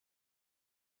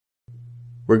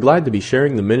We're glad to be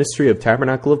sharing the ministry of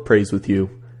Tabernacle of Praise with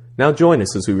you. Now join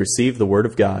us as we receive the Word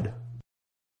of God.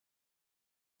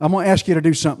 I'm going to ask you to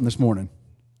do something this morning.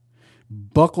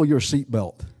 Buckle your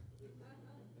seatbelt.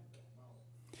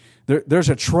 There's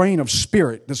a train of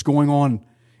spirit that's going on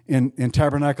in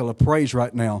Tabernacle of Praise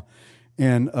right now.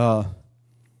 And, the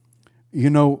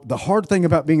hard thing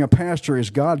about being a pastor is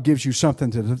God gives you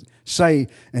something to say,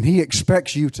 and He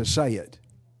expects you to say it.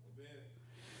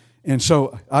 And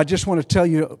so I just want to tell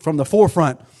you from the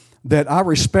forefront that I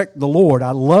respect the Lord. I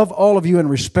love all of you and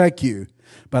respect you,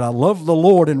 but I love the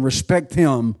Lord and respect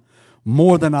Him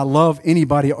more than I love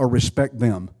anybody or respect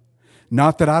them.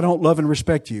 Not that I don't love and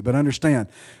respect you, but understand,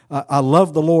 I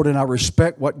love the Lord and I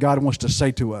respect what God wants to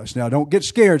say to us. Now, don't get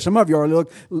scared. Some of you are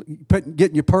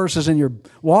getting your purses and your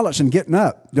wallets and getting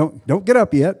up. Don't get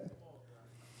up yet.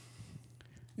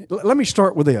 Let me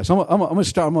start with this. I'm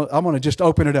going to just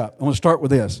open it up. I'm going to start with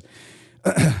this.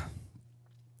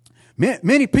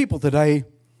 Many people today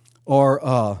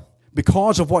are,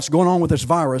 because of what's going on with this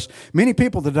virus, many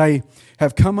people today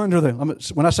have come under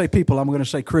when I say people, I'm going to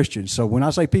say Christians. So when I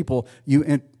say people,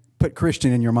 you put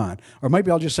Christian in your mind. Or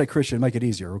maybe I'll just say Christian and make it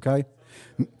easier, okay?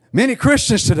 Many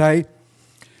Christians today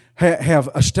have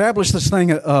established this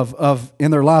thing of in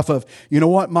their life of, you know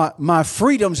what, my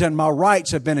freedoms and my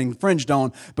rights have been infringed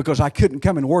on because I couldn't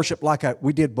come and worship like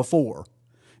we did before.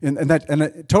 And I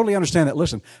totally understand that.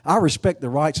 Listen, I respect the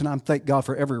rights and I thank God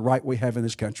for every right we have in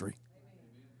this country.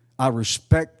 I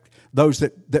respect those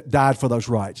that died for those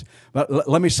rights. But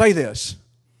let me say this.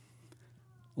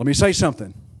 Let me say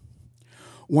something.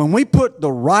 When we put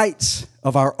the rights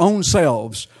of our own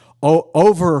selves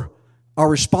over our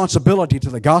responsibility to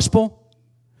the gospel,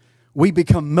 we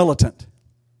become militant.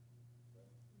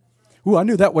 Ooh, I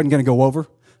knew that wasn't going to go over.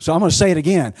 So I'm going to say it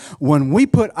again. When we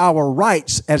put our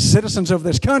rights as citizens of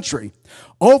this country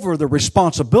over the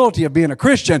responsibility of being a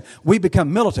Christian, we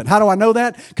become militant. How do I know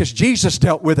that? Because Jesus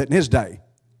dealt with it in His day.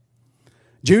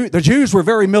 The Jews were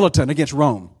very militant against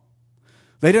Rome.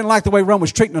 They didn't like the way Rome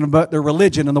was treating them about their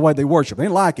religion and the way they worship. They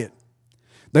didn't like it.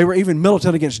 They were even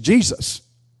militant against Jesus.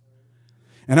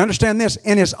 And understand this,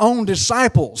 in His own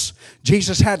disciples,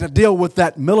 Jesus had to deal with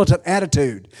that militant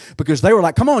attitude because they were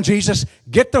like, come on, Jesus,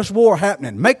 get this war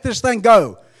happening. Make this thing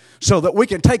go so that we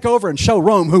can take over and show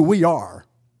Rome who we are.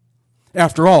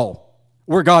 After all,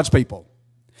 we're God's people.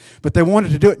 But they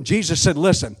wanted to do it. And Jesus said,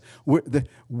 listen,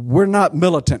 we're not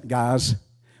militant, guys.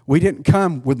 We didn't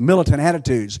come with militant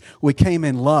attitudes. We came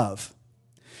in love.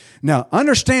 Now,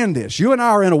 understand this. You and I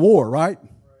are in a war, right?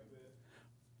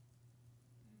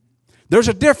 There's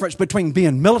a difference between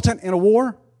being militant in a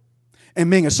war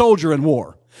and being a soldier in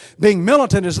war. Being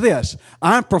militant is this.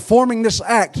 I'm performing this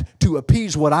act to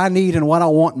appease what I need and what I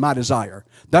want and my desire.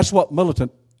 That's what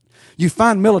militant. You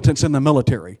find militants in the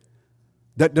military.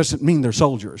 That doesn't mean they're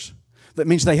soldiers. That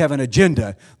means they have an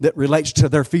agenda that relates to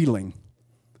their feeling.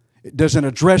 It doesn't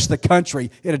address the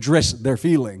country. It addresses their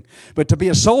feeling. But to be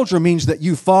a soldier means that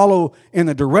you follow in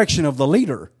the direction of the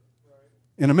leader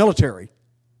in a military.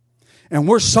 And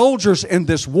we're soldiers in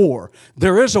this war.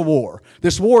 There is a war.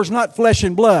 This war is not flesh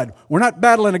and blood. We're not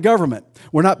battling a government.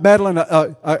 We're not battling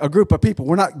a group of people.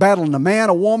 We're not battling a man,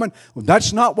 a woman.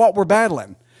 That's not what we're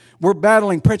battling. We're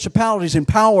battling principalities and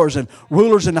powers and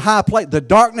rulers in the high place. The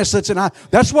darkness that's in high.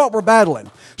 That's what we're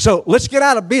battling. So let's get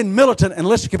out of being militant and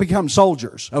let's become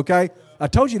soldiers, okay? I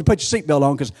told you to put your seatbelt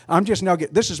on because I'm just now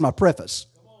this is my preface.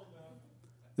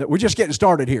 That we're just getting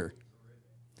started here.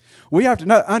 We have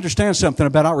to understand something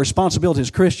about our responsibility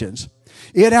as Christians.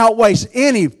 It outweighs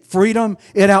any freedom.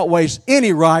 It outweighs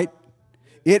any right.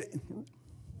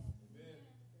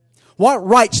 What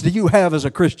rights do you have as a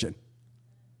Christian?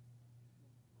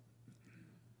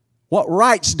 What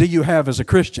rights do you have as a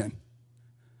Christian?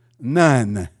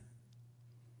 None.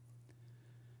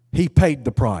 He paid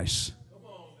the price.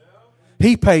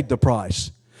 He paid the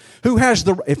price.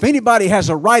 If anybody has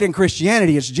a right in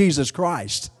Christianity, it's Jesus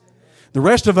Christ. The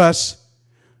rest of us,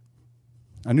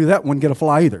 I knew that wouldn't get a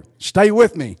fly either. Stay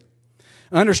with me.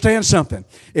 Understand something.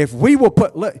 If we will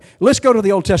let's go to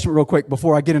the Old Testament real quick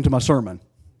before I get into my sermon.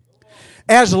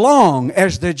 As long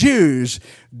as the Jews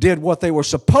did what they were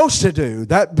supposed to do,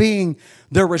 that being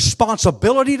their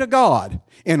responsibility to God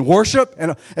in worship,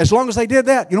 and as long as they did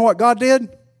that, you know what God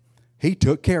did? He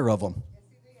took care of them.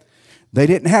 They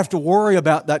didn't have to worry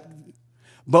about that.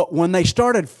 But when they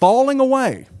started falling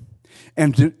away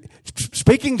and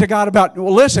speaking to God about,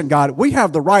 well, listen, God, we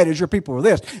have the right as your people for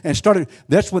this. And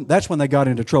that's when they got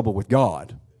into trouble with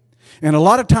God. And a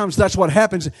lot of times that's what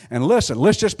happens. And listen,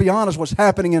 let's just be honest what's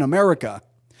happening in America.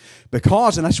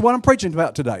 Because, and that's what I'm preaching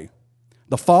about today,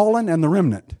 the fallen and the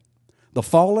remnant. The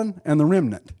fallen and the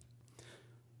remnant.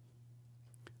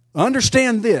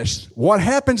 Understand this. What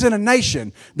happens in a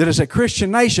nation that is a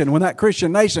Christian nation, when that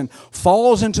Christian nation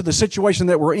falls into the situation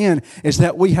that we're in, is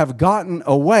that we have gotten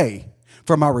away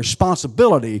from our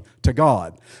responsibility to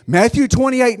God. Matthew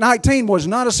 28:19 was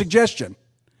not a suggestion.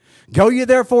 Go ye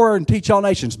therefore and teach all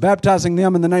nations, baptizing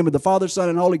them in the name of the Father, Son,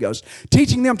 and Holy Ghost,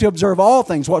 teaching them to observe all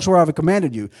things whatsoever I have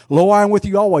commanded you. Lo, I am with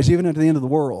you always, even unto the end of the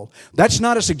world. That's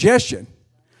not a suggestion.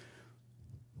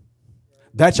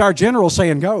 That's our general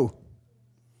saying, go.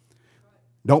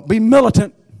 Don't be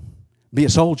militant, be a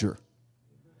soldier.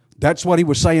 That's what he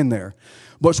was saying there.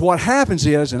 But what happens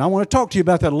is, and I want to talk to you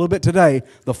about that a little bit today,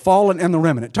 the fallen and the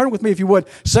remnant. Turn with me, if you would,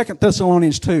 2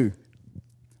 Thessalonians 2.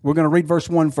 We're going to read verse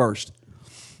 1 first.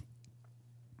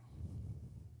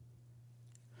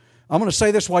 I'm going to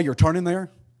say this while you're turning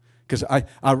there, because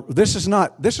this is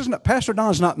not, Pastor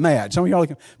Don's not mad. Some of y'all are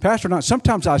like, Pastor Don,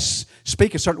 sometimes I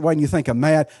speak a certain way and you think I'm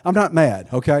mad. I'm not mad,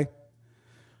 okay?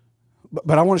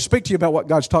 But I want to speak to you about what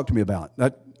God's talked to me about.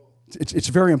 It's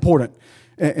very important.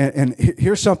 And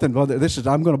here's something, brother.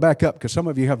 I'm going to back up because some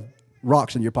of you have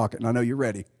rocks in your pocket, and I know you're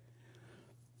ready.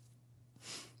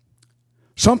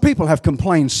 Some people have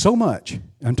complained so much,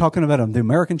 I'm talking about the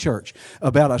American church,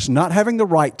 about us not having the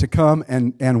right to come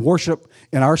and worship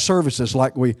in our services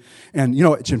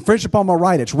it's infringed upon my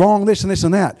right, it's wrong, this and this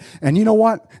and that. And you know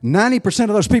what? 90%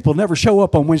 of those people never show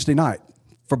up on Wednesday night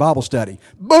for Bible study.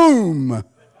 Boom!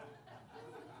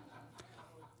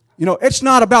 It's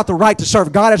not about the right to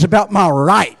serve God, it's about my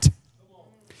right.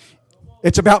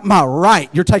 It's about my right.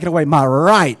 You're taking away my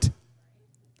right.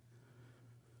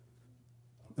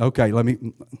 Okay,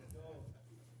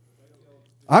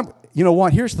 you know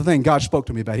what? Here's the thing God spoke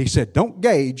to me about. He said, don't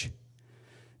gauge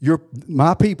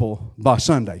my people by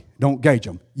Sunday. Don't gauge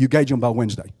them. You gauge them by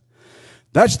Wednesday.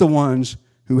 That's the ones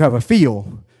who have a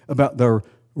feel about their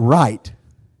right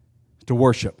to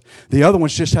worship. The other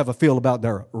ones just have a feel about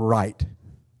their right.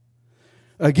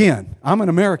 Again, I'm an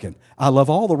American. I love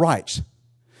all the rights.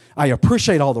 I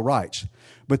appreciate all the rights.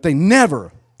 But they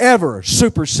never, ever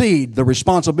supersede the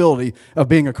responsibility of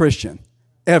being a Christian.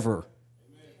 Ever.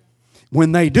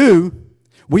 When they do,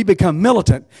 we become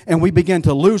militant and we begin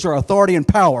to lose our authority and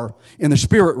power in the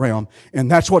spirit realm. And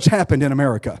that's what's happened in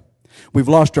America. We've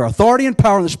lost our authority and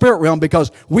power in the spirit realm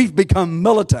because we've become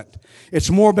militant.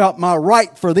 It's more about my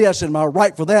right for this and my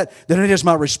right for that than it is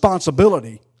my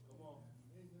responsibility.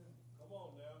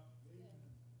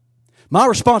 My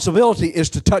responsibility is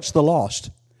to touch the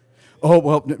lost. Oh,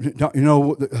 well,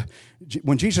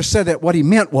 when Jesus said that, what he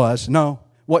meant was, no,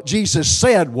 what Jesus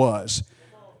said was,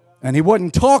 and he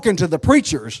wasn't talking to the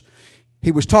preachers.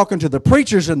 He was talking to the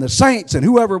preachers and the saints and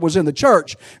whoever was in the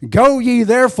church. Go ye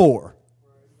therefore.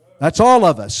 That's all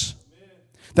of us.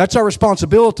 That's our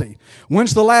responsibility.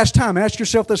 When's the last time? Ask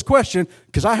yourself this question,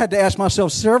 because I had to ask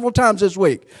myself several times this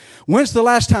week. When's the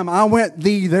last time I went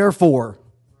thee therefore?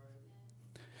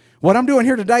 What I'm doing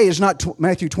here today is not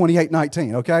Matthew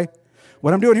 28:19, okay?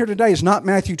 What I'm doing here today is not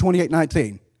Matthew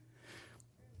 28:19.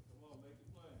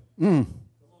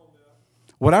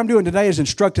 What I'm doing today is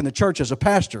instructing the church as a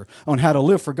pastor on how to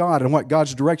live for God and what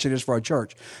God's direction is for our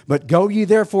church. But go ye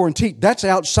therefore and teach. That's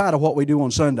outside of what we do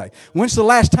on Sunday. When's the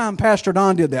last time Pastor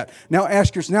Don did that? Now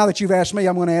that you've asked me,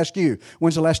 I'm going to ask you.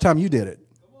 When's the last time you did it?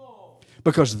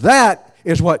 Because that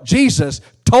is what Jesus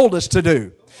told us to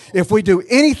do. If we do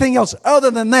anything else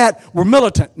other than that, we're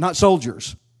militant, not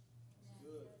soldiers.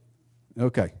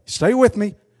 Okay, stay with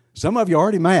me. Some of you are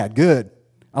already mad. Good.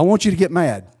 I want you to get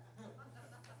mad.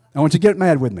 I want you to get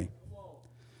mad with me.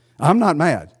 I'm not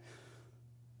mad.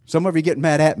 Some of you get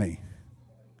mad at me.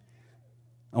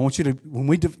 I want you to, when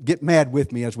we get mad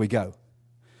with me as we go.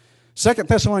 2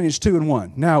 Thessalonians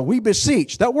 2:1. Now we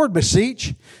beseech, that word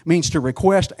beseech means to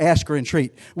request, ask, or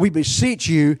entreat. We beseech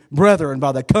you, brethren,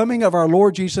 by the coming of our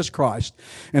Lord Jesus Christ.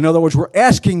 In other words, we're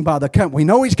asking by the coming. We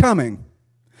know He's coming.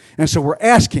 And so we're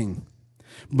asking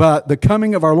by the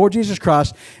coming of our Lord Jesus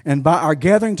Christ and by our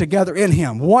gathering together in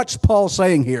Him. What's Paul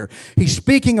saying here? He's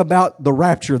speaking about the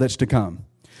rapture that's to come.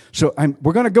 So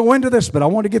we're going to go into this, but I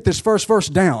want to get this first verse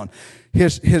down.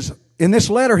 In this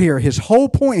letter here, his whole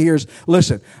point here is,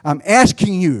 listen, I'm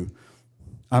asking you,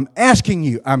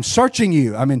 I'm searching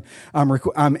you,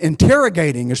 I'm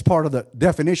interrogating as part of the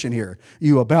definition here,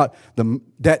 you about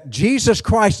that Jesus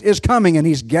Christ is coming and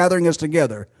He's gathering us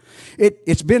together.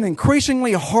 It's been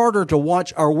increasingly harder to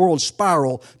watch our world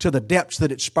spiral to the depths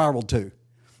that it spiraled to.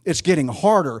 It's getting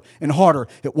harder and harder.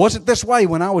 It wasn't this way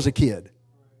when I was a kid.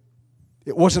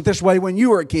 It wasn't this way when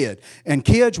you were a kid. And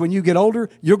kids, when you get older,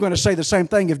 you're going to say the same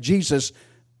thing if Jesus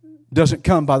doesn't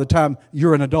come by the time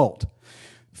you're an adult.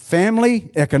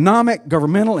 Family, economic,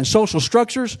 governmental, and social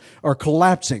structures are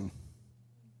collapsing.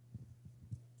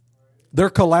 They're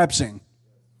collapsing.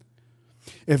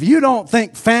 If you don't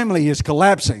think family is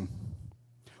collapsing,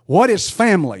 what is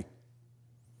family?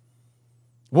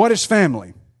 What is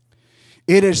family?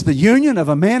 It is the union of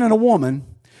a man and a woman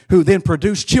who then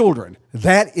produce children.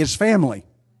 That is family.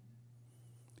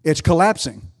 It's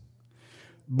collapsing.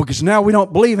 Because now we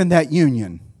don't believe in that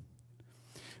union.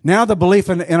 Now the belief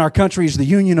in our country is the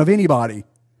union of anybody.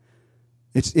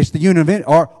 It's the union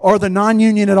of or the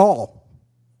non-union at all.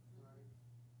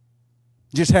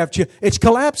 Just have it's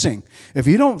collapsing. If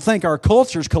you don't think our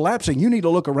culture is collapsing, you need to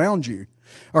look around you.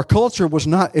 Our culture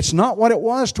it's not what it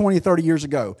was 20, 30 years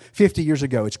ago, 50 years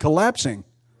ago. It's collapsing.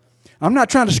 I'm not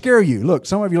trying to scare you. Look,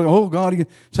 some of you are like, oh God, you're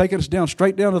taking us down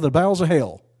straight down to the bowels of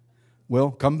hell.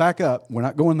 Well, come back up. We're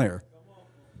not going there.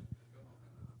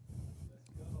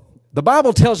 The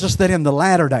Bible tells us that in the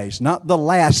latter days, not the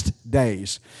last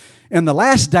days. In the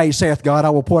last days, saith God, I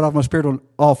will pour out my spirit on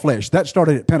all flesh. That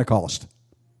started at Pentecost.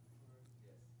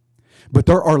 But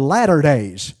there are latter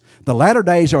days. The latter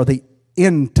days are the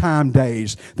end time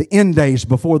days, the end days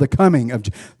before the coming of...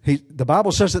 The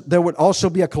Bible says that there would also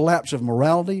be a collapse of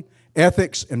morality,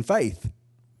 ethics, and faith.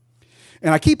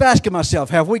 And I keep asking myself,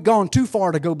 have we gone too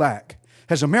far to go back?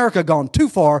 Has America gone too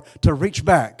far to reach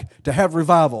back, to have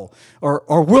revival?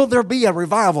 Or will there be a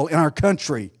revival in our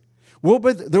country? Will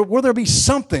there be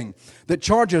something that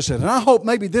charges us? And I hope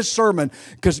maybe this sermon,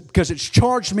 because it's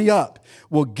charged me up,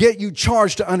 will get you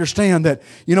charged to understand that,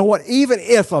 you know what, even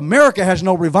if America has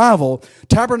no revival,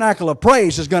 Tabernacle of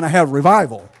Praise is going to have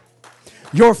revival.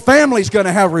 Your family's going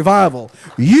to have revival.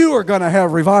 You are going to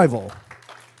have revival.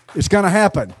 It's going to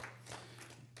happen.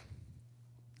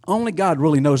 Only God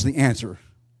really knows the answer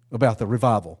about the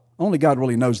revival. Only God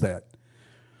really knows that.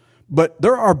 But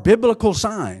there are biblical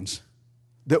signs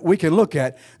that we can look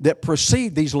at that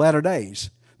precede these latter days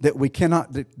that we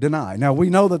cannot deny. Now, we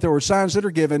know that there were signs that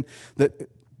are given that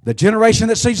the generation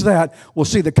that sees that will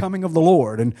see the coming of the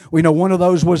Lord. And we know one of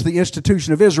those was the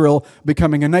institution of Israel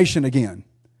becoming a nation again.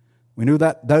 We knew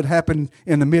that happened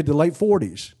in the mid to late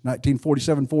 40s,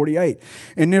 1947, 48.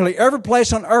 In nearly every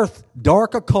place on earth,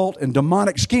 dark occult and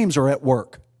demonic schemes are at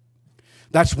work.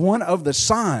 That's one of the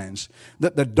signs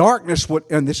that the darkness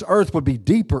in this earth would be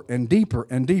deeper and deeper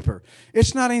and deeper.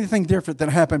 It's not anything different than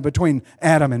happened between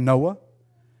Adam and Noah.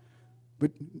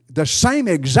 But the same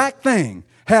exact thing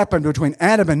happened between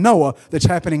Adam and Noah that's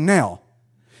happening now.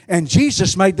 And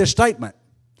Jesus made this statement.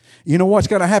 You know what's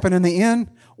going to happen in the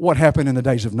end? What happened in the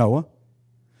days of Noah?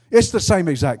 It's the same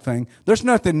exact thing. There's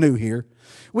nothing new here.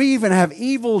 We even have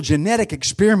evil genetic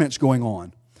experiments going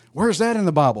on. Where's that in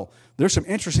the Bible? There's some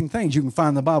interesting things you can find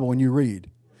in the Bible when you read.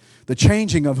 The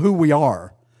changing of who we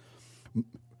are.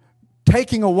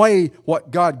 Taking away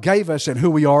what God gave us and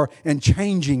who we are and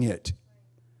changing it.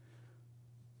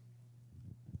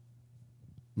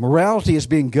 Morality is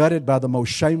being gutted by the most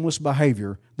shameless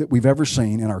behavior that we've ever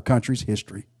seen in our country's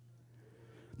history.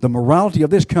 The morality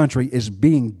of this country is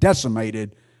being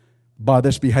decimated by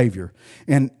this behavior.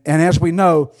 And as we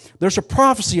know, there's a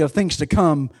prophecy of things to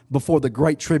come before the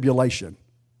Great Tribulation.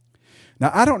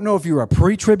 Now, I don't know if you're a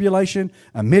pre-tribulation,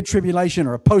 a mid-tribulation,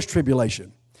 or a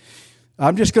post-tribulation.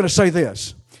 I'm just going to say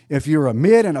this. If you're a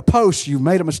mid and a post, you've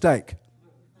made a mistake.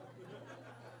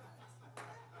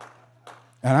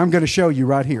 And I'm going to show you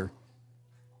right here.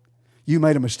 You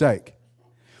made a mistake.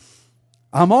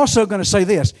 I'm also going to say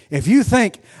this. If you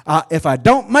think, if I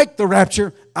don't make the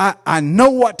rapture, I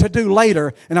know what to do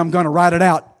later and I'm going to write it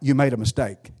out, you made a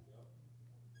mistake.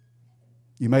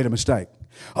 You made a mistake.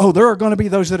 Oh, there are going to be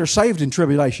those that are saved in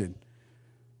tribulation.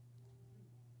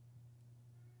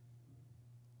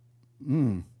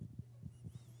 And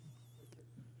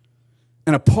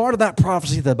a part of that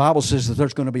prophecy, the Bible says that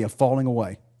there's going to be a falling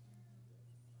away.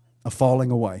 A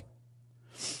falling away.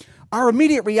 Our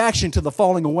immediate reaction to the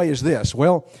falling away is this.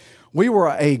 Well, we were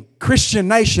a Christian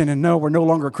nation and no, we're no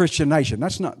longer a Christian nation.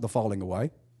 That's not the falling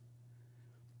away.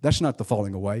 That's not the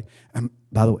falling away.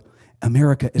 By the way,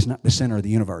 America is not the center of the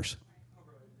universe.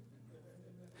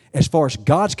 As far as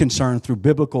God's concerned, through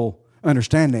biblical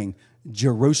understanding,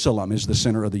 Jerusalem is the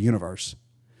center of the universe.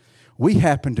 We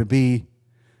happen to be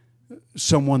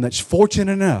someone that's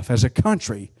fortunate enough as a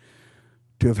country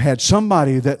to have had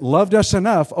somebody that loved us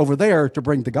enough over there to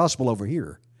bring the gospel over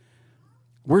here.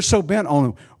 We're so bent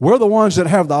on, we're the ones that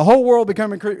have the whole world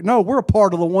becoming Christian. No, we're a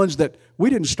part of the ones that,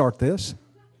 we didn't start this.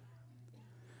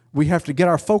 We have to get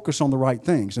our focus on the right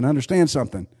things and understand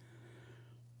something.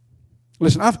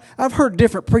 Listen, I've heard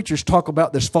different preachers talk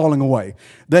about this falling away,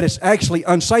 that it's actually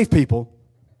unsafe people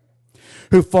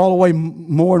who fall away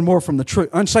more and more from the truth.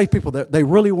 Unsafe people that they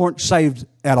really weren't saved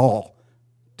at all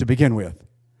to begin with.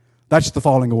 That's the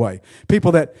falling away.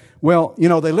 People that, well, you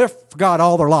know, they lived for God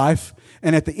all their life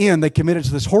And at the end, they committed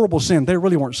to this horrible sin. They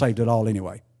really weren't saved at all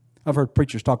anyway. I've heard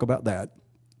preachers talk about that.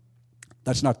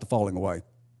 That's not the falling away.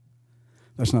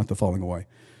 That's not the falling away.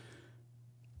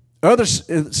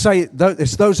 Others say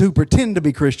it's those who pretend to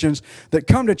be Christians that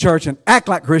come to church and act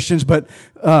like Christians, but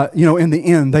in the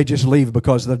end they just leave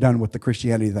because they're done with the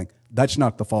Christianity thing. That's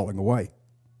not the falling away.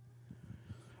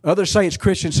 Others say it's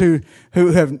Christians who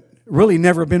have really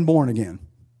never been born again.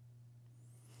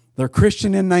 They're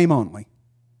Christian in name only.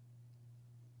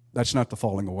 That's not the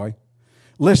falling away.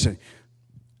 Listen,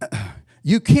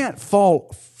 you can't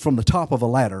fall from the top of a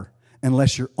ladder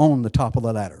unless you're on the top of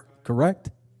the ladder, correct?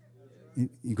 You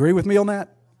agree with me on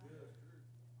that?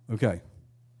 Okay.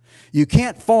 You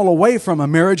can't fall away from a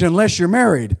marriage unless you're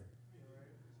married.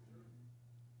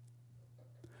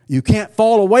 You can't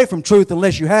fall away from truth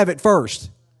unless you have it first.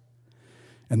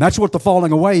 And that's what the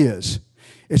falling away is.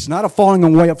 It's not a falling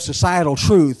away of societal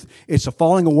truth. It's a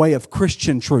falling away of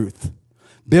Christian truth,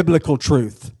 biblical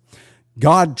truth,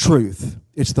 God truth.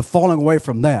 It's the falling away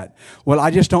from that. Well,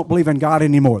 I just don't believe in God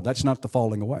anymore. That's not the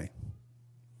falling away.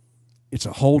 It's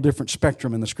a whole different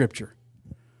spectrum in the Scripture.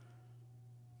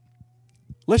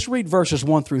 Let's read verses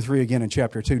 1 through 3 again in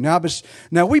chapter 2.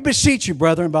 Now we beseech you,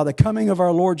 brethren, by the coming of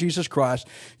our Lord Jesus Christ.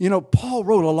 Paul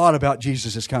wrote a lot about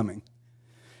Jesus' coming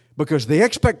because the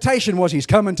expectation was he's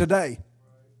coming today.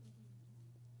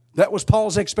 That was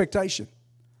Paul's expectation.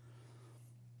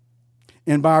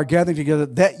 And by our gathering together,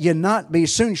 that ye not be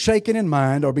soon shaken in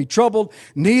mind, or be troubled,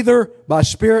 neither by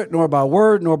spirit, nor by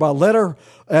word, nor by letter,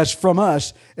 as from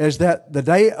us, as that the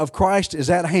day of Christ is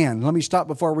at hand. Let me stop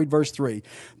before I read verse 3.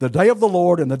 The day of the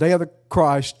Lord and the day of the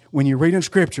Christ, when you read in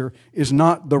Scripture, is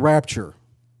not the rapture.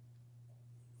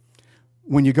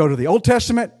 When you go to the Old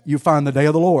Testament, you find the day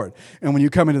of the Lord. And when you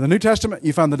come into the New Testament,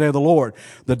 you find the day of the Lord.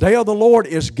 The day of the Lord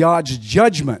is God's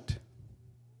judgment.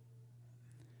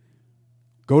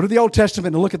 Go to the Old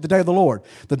Testament and look at the day of the Lord.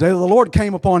 The day of the Lord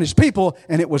came upon His people,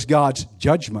 and it was God's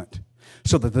judgment.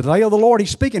 So that the day of the Lord He's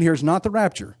speaking here is not the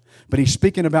rapture, but He's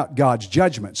speaking about God's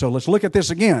judgment. So let's look at this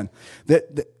again.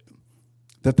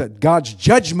 That God's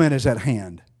judgment is at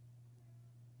hand.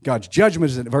 God's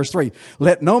judgment is in verse 3.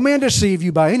 Let no man deceive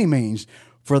you by any means,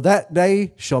 for that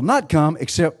day shall not come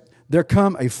except there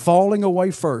come a falling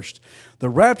away first. The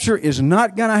rapture is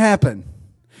not going to happen.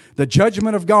 The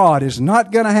judgment of God is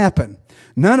not going to happen.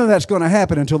 None of that's going to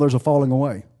happen until there's a falling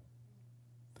away.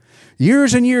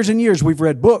 Years and years and years we've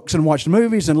read books and watched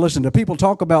movies and listened to people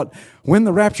talk about when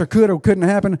the rapture could or couldn't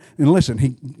happen. And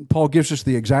listen, Paul gives us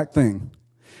the exact thing.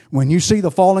 When you see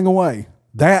the falling away,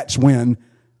 that's when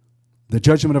the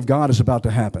judgment of God is about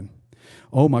to happen.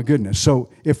 Oh my goodness. So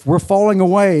if we're falling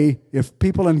away, if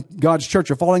people in God's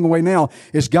church are falling away now,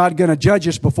 is God going to judge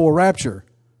us before rapture?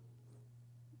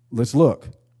 Let's look.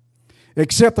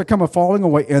 Except there come a falling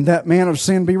away, and that man of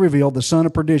sin be revealed, the son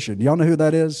of perdition. Y'all know who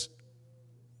that is?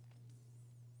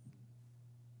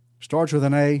 Starts with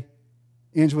an A,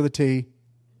 ends with a T.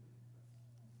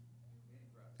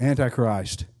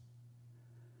 Antichrist.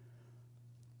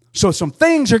 So some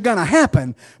things are going to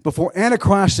happen before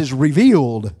Antichrist is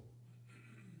revealed.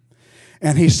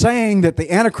 And he's saying that the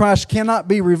Antichrist cannot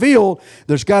be revealed.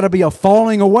 There's got to be a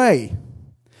falling away.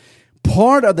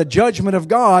 Part of the judgment of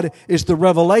God is the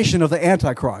revelation of the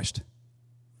Antichrist.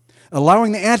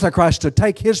 Allowing the Antichrist to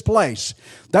take his place.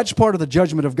 That's part of the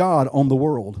judgment of God on the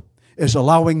world, is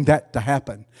allowing that to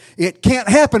happen. It can't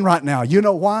happen right now. You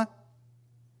know why?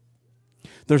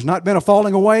 There's not been a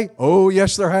falling away? Oh,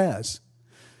 yes, there has.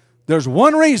 There's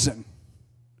one reason.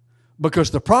 Because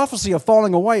the prophecy of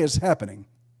falling away is happening.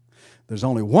 There's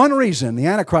only one reason the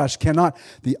Antichrist cannot.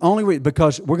 The only reason,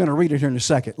 because we're going to read it here in a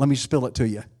second. Let me spill it to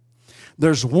you.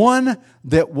 There's one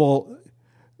that will,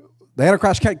 the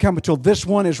Antichrist can't come until this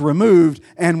one is removed,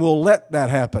 and will let that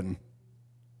happen.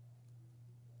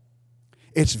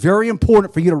 It's very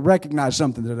important for you to recognize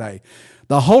something today.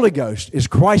 The Holy Ghost is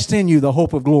Christ in you, the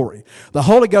hope of glory. The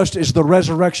Holy Ghost is the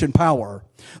resurrection power.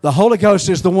 The Holy Ghost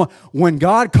is the one, when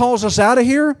God calls us out of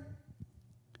here,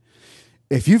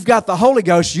 if you've got the Holy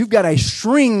Ghost, you've got a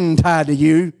string tied to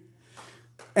you.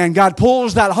 And God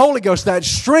pulls that Holy Ghost, that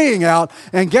string out,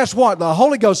 and guess what? The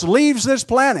Holy Ghost leaves this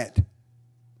planet.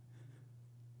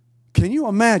 Can you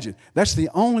imagine? That's the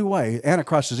only way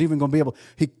Antichrist is even going to be able,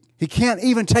 he can't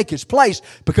even take his place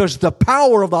because the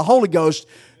power of the Holy Ghost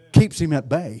keeps him at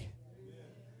bay.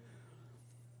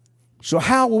 So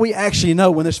how will we actually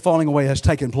know when this falling away has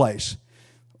taken place?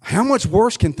 How much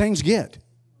worse can things get?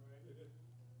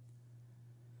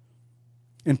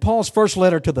 In Paul's first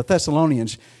letter to the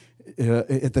Thessalonians,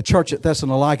 at the church at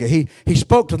Thessalonica, he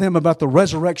spoke to them about the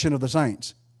resurrection of the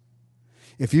saints.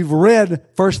 If you've read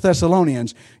 1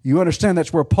 Thessalonians, you understand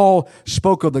that's where Paul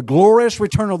spoke of the glorious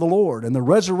return of the Lord and the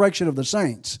resurrection of the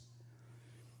saints.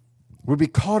 We'll be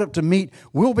caught up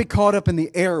in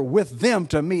the air with them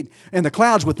to meet, in the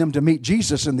clouds with them to meet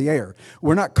Jesus in the air.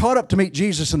 We're not caught up to meet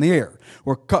Jesus in the air.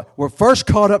 We're first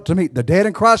caught up to meet. The dead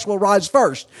in Christ will rise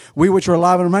first. We which are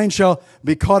alive and remain shall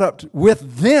be caught up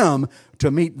with them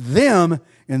to meet them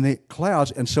in the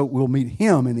clouds. And so we'll meet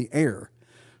Him in the air.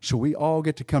 So we all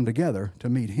get to come together to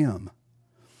meet Him.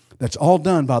 That's all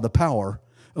done by the power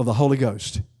of the Holy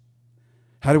Ghost.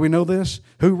 How do we know this?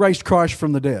 Who raised Christ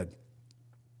from the dead?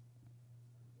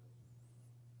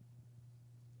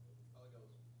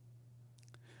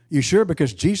 You sure?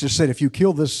 Because Jesus said, if you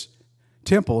kill this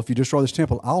temple, if you destroy this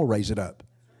temple, I'll raise it up.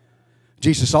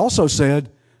 Jesus also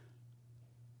said,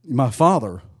 my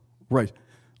Father raised.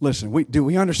 Listen, do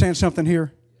we understand something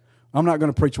here? I'm not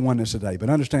going to preach oneness today, but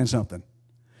understand something.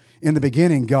 In the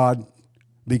beginning, God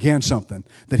began something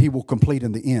that He will complete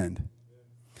in the end.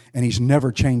 And He's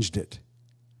never changed it.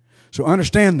 So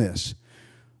understand this.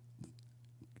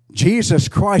 Jesus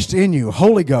Christ in you,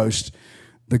 Holy Ghost,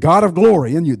 the God of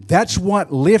glory in you, that's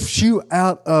what lifts you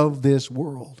out of this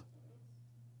world.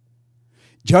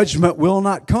 Judgment will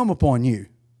not come upon you.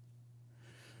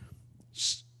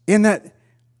 In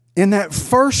that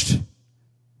first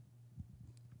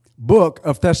book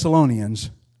of Thessalonians,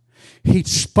 he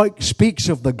speaks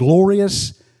of the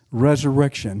glorious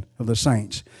resurrection of the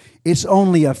saints. It's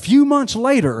only a few months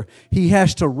later he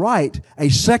has to write a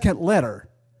second letter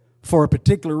for a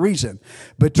particular reason.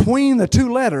 Between the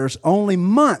two letters, only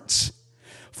months,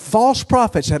 false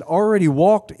prophets had already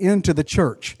walked into the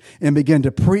church and began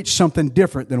to preach something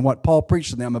different than what Paul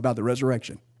preached to them about the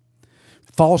resurrection.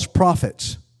 False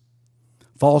prophets,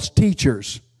 false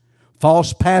teachers,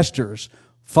 false pastors,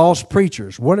 false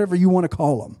preachers, whatever you want to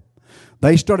call them.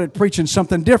 They started preaching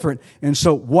something different. And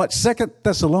so what 2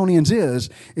 Thessalonians is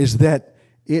that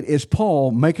it is Paul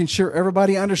making sure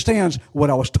everybody understands what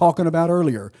I was talking about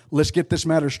earlier. Let's get this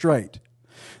matter straight.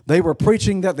 They were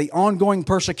preaching that the ongoing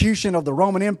persecution of the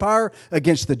Roman Empire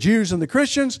against the Jews and the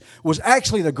Christians was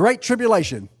actually the Great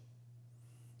Tribulation.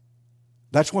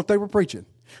 That's what they were preaching.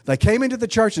 They came into the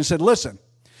church and said, listen,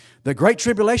 the Great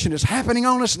Tribulation is happening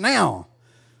on us now.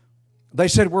 They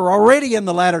said, we're already in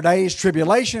the latter days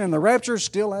tribulation and the rapture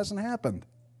still hasn't happened.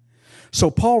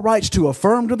 So Paul writes to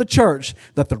affirm to the church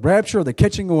that the rapture or the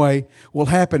catching away will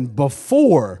happen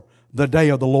before the day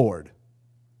of the Lord.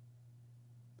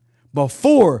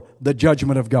 Before the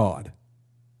judgment of God.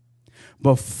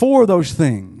 Before those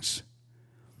things.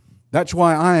 That's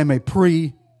why I am a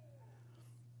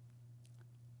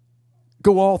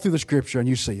go all through the Scripture and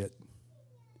you see it.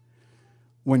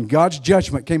 When God's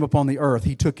judgment came upon the earth,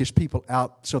 He took His people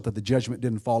out so that the judgment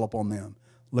didn't fall upon them.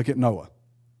 Look at Noah.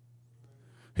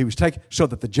 He was taken so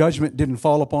that the judgment didn't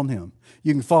fall upon him.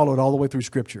 You can follow it all the way through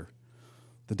Scripture.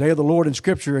 The day of the Lord in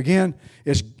Scripture, again,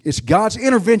 it's God's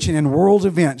intervention in world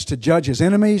events to judge His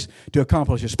enemies, to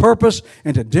accomplish His purpose,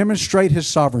 and to demonstrate His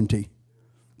sovereignty.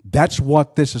 That's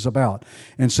what this is about.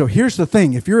 And so here's the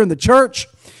thing. If you're in the church,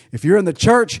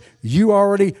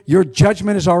 your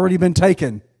judgment has already been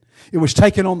taken. It was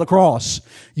taken on the cross.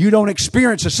 You don't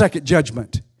experience a second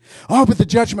judgment. Oh, but the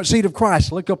judgment seat of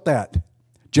Christ. Look up that.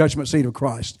 Judgment seat of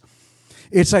Christ.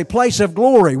 It's a place of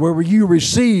glory where you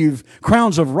receive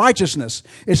crowns of righteousness.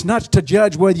 It's not to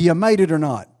judge whether you made it or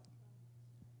not.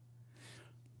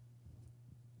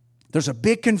 There's a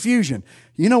big confusion.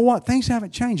 You know what? Things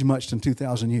haven't changed much in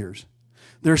 2,000 years.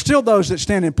 There are still those that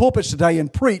stand in pulpits today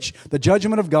and preach the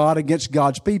judgment of God against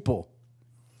God's people.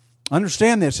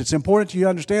 Understand this. It's important you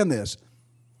understand this.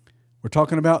 We're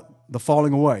talking about the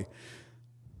falling away.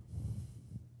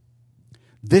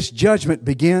 This judgment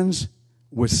begins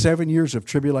with 7 years of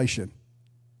tribulation.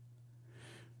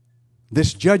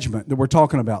 This judgment that we're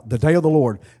talking about, the day of the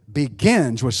Lord,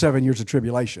 begins with 7 years of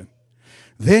tribulation.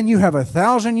 Then you have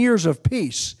 1,000 years of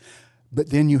peace,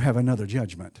 but then you have another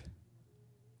judgment.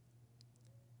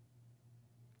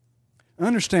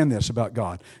 Understand this about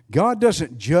God. God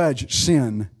doesn't judge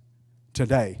sin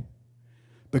today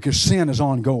because sin is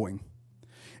ongoing.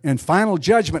 And final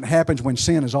judgment happens when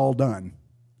sin is all done.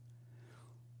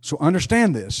 So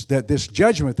understand this, that this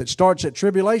judgment that starts at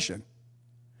tribulation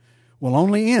will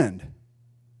only end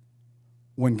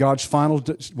when God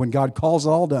calls it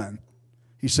all done.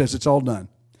 He says it's all done.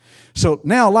 So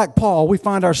now, like Paul, we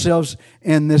find ourselves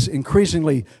in this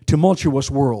increasingly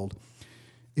tumultuous world.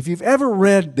 If you've ever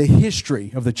read the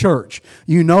history of the church,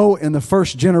 you know in the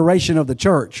first generation of the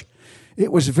church,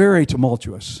 it was very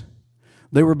tumultuous.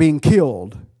 They were being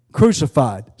killed,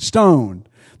 crucified, stoned.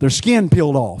 their skin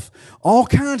peeled off. All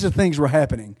kinds of things were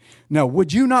happening. Now,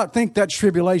 would you not think that's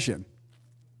tribulation?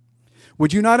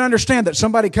 Would you not understand that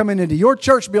somebody coming into your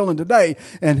church building today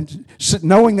and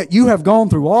knowing that you have gone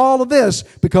through all of this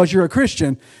because you're a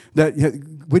Christian, that it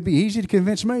would be easy to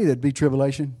convince me that'd be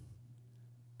tribulation?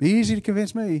 Be easy to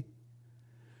convince me.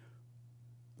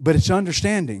 But it's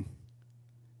understanding.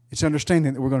 It's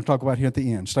understanding that we're going to talk about here at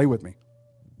the end. Stay with me.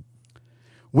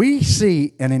 We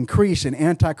see an increase in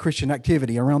anti-Christian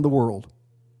activity around the world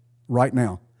right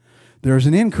now. There's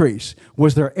an increase.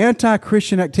 Was there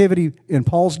anti-Christian activity in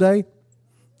Paul's day?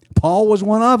 Paul was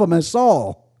one of them, as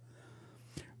Saul.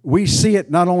 We see it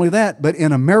not only that, but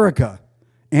in America,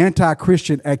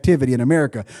 anti-Christian activity in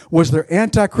America. Was there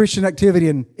anti-Christian activity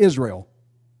in Israel?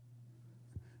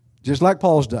 Just like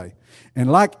Paul's day. And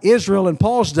like Israel in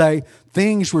Paul's day,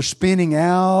 things were spinning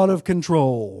out of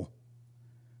control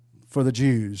for the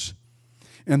Jews.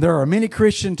 And there are many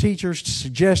Christian teachers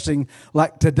suggesting,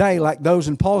 like today, like those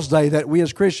in Paul's day, that we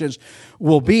as Christians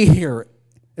will be here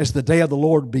as the day of the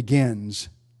Lord begins.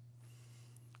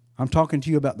 I'm talking to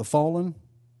you about the fallen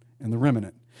and the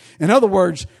remnant. In other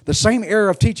words, the same era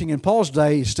of teaching in Paul's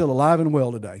day is still alive and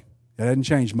well today. It hasn't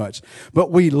changed much.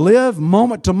 But we live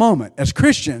moment to moment as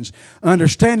Christians,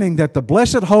 understanding that the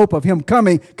blessed hope of Him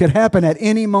coming could happen at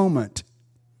any moment,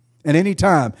 at any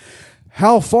time.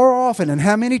 How far often and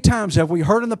how many times have we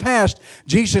heard in the past,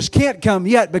 Jesus can't come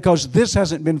yet because this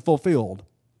hasn't been fulfilled?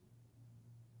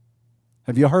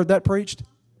 Have you heard that preached?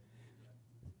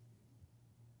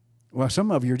 Well,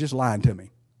 some of you are just lying to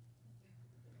me.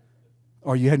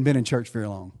 Or you hadn't been in church very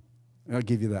long. I'll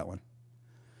give you that one.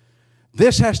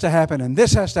 This has to happen, and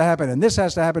this has to happen, and this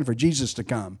has to happen for Jesus to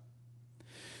come.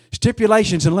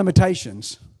 Stipulations and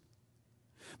limitations.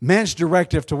 Man's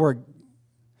directive to work.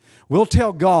 We'll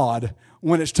tell God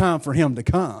when it's time for Him to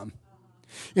come.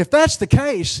 If that's the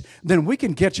case, then we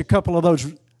can catch a couple of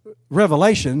those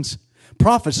revelations,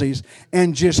 prophecies,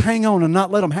 and just hang on and not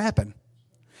let them happen.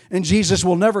 And Jesus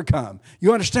will never come.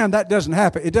 You understand that doesn't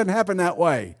happen. It doesn't happen that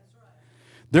way.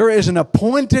 There is an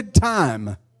appointed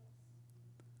time.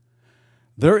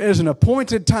 There is an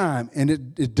appointed time, and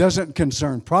it doesn't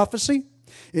concern prophecy.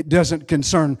 It doesn't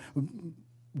concern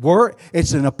word.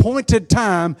 It's an appointed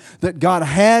time that God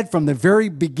had from the very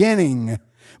beginning,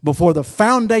 before the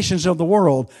foundations of the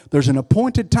world. There's an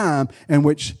appointed time in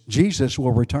which Jesus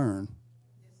will return.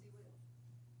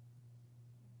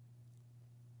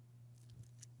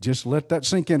 Just let that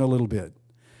sink in a little bit.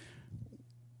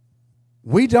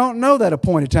 We don't know that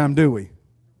appointed time, do we?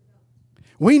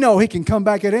 We know He can come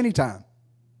back at any time.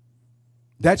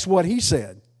 That's what He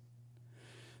said.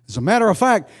 As a matter of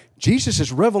fact,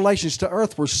 Jesus' revelations to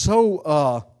earth were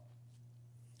so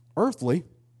earthly.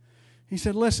 He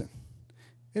said, listen,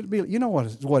 it'll be, you know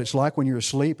what it's like when you're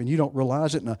asleep and you don't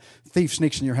realize it, and a thief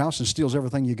sneaks in your house and steals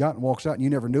everything you got and walks out and you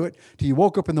never knew it till you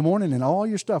woke up in the morning and all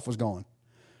your stuff was gone.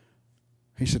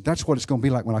 He said, that's what it's going to be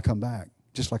like when I come back,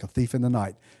 just like a thief in the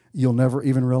night. You'll never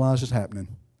even realize it's happening.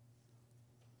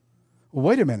 Well,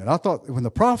 wait a minute. I thought when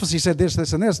the prophecy said this,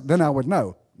 this, and this, then I would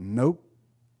know. Nope.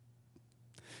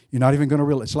 You're not even going to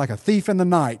realize. It's like a thief in the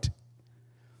night.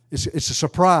 It's a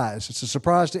surprise. It's a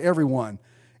surprise to everyone,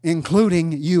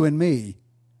 including you and me.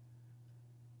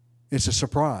 It's a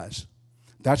surprise.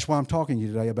 That's why I'm talking to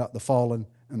you today about the fallen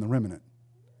and the remnant.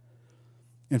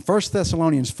 In 1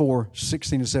 Thessalonians 4,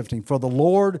 16 and 17, for the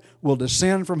Lord will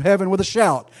descend from heaven with a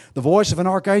shout, the voice of an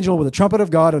archangel with the trumpet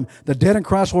of God, and the dead in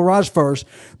Christ will rise first.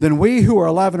 Then we who are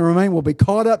alive and remain will be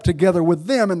caught up together with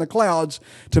them in the clouds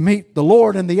to meet the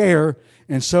Lord in the air,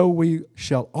 and so we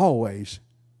shall always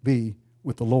be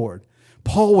with the Lord.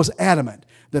 Paul was adamant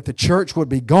that the church would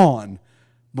be gone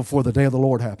before the day of the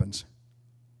Lord happens.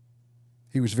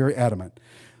 He was very adamant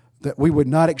that we would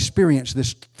not experience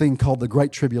this thing called the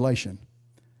Great Tribulation.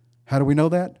 How do we know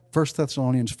that? 1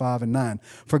 Thessalonians 5 and 9.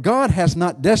 For God has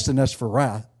not destined us for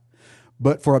wrath,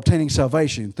 but for obtaining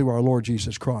salvation through our Lord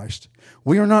Jesus Christ.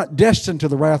 We are not destined to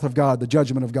the wrath of God, the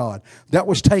judgment of God. That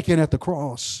was taken at the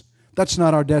cross. That's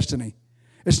not our destiny.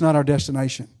 It's not our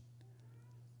destination.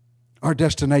 Our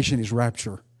destination is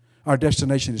rapture. Our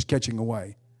destination is catching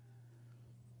away.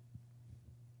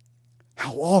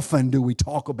 How often do we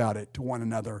talk about it to one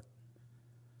another?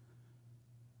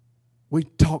 We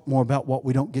talk more about what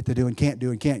we don't get to do and can't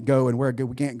go and where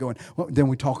we can't go. And then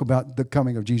we talk about the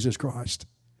coming of Jesus Christ.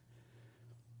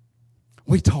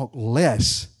 We talk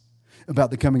less about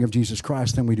the coming of Jesus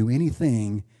Christ than we do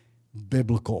anything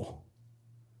biblical.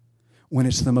 When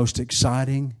it's the most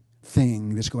exciting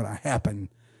thing that's going to happen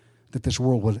that this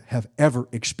world would have ever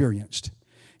experienced.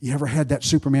 You ever had that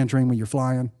Superman dream when you're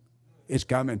flying? It's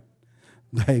coming.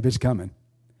 Babe, it's coming.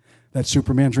 That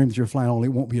Superman dream that you're flying, only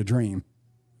it won't be a dream.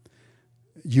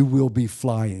 You will be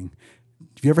flying.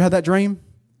 Have you ever had that dream?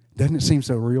 Doesn't it seem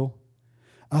so real?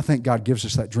 I think God gives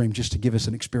us that dream just to give us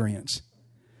an experience.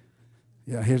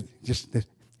 Yeah,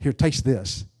 here, taste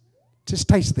this. Just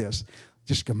taste this.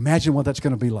 Just imagine what that's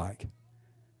going to be like.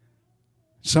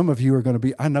 Some of you are going to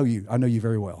be, I know you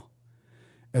very well.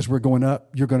 As we're going up,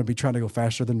 you're going to be trying to go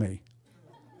faster than me.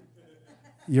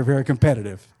 You're very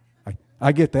competitive.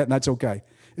 I get that, and that's okay.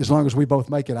 As long as we both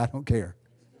make it, I don't care.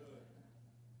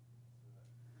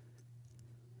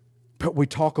 But we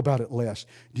talk about it less.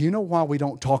 Do you know why we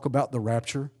don't talk about the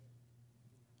rapture?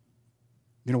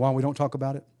 You know why we don't talk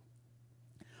about it?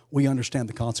 We understand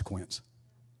the consequence.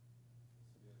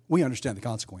 We understand the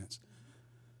consequence.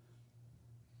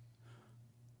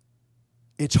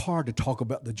 It's hard to talk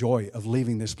about the joy of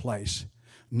leaving this place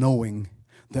knowing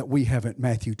that we haven't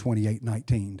Matthew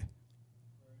 28:19.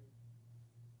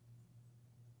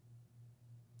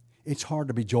 It's hard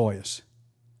to be joyous.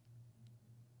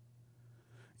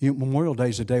 Memorial Day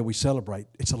is a day we celebrate.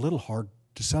 It's a little hard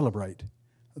to celebrate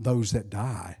those that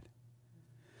died.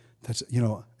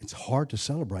 It's hard to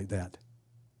celebrate that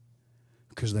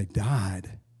because they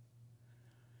died.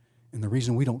 And the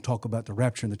reason we don't talk about the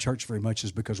rapture in the church very much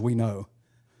is because we know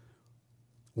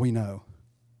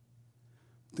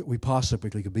that we possibly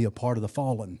could be a part of the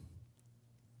fallen.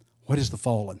 What is the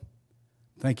fallen?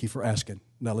 Thank you for asking.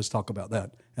 Now let's talk about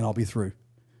that, and I'll be through.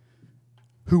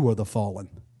 Who are the fallen?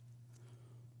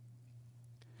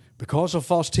 Because of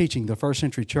false teaching, the first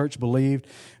century church believed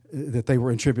that they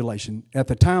were in tribulation. At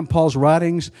the time Paul's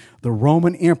writings, the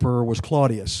Roman emperor was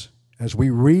Claudius. As we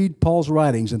read Paul's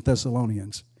writings in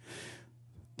Thessalonians,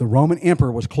 the Roman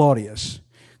emperor was Claudius.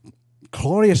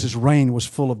 Claudius's reign was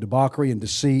full of debauchery and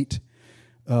deceit.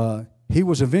 He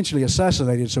was eventually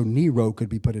assassinated so Nero could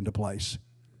be put into place.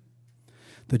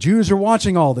 The Jews are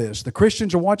watching all this. The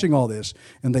Christians are watching all this.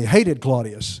 And they hated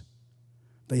Claudius.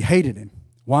 They hated him.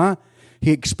 Why?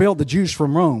 He expelled the Jews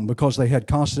from Rome because they had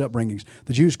constant upbringings.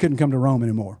 The Jews couldn't come to Rome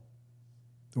anymore.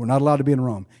 They were not allowed to be in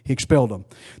Rome. He expelled them.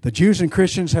 The Jews and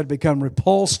Christians had become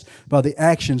repulsed by the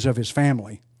actions of his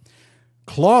family.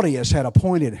 Claudius had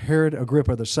appointed Herod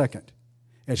Agrippa II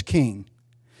as king.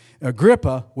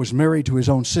 Agrippa was married to his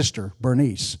own sister,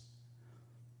 Bernice.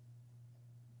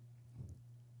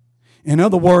 In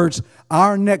other words,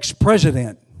 our next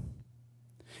president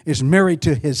is married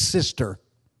to his sister.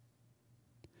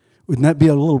 Wouldn't that be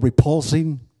a little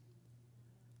repulsing?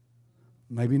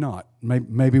 Maybe not.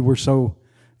 Maybe we're so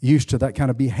used to that kind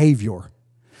of behavior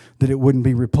that it wouldn't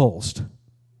be repulsed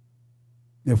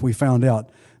if we found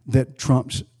out that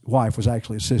Trump's wife was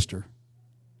actually a sister.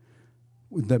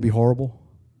 Wouldn't that be horrible?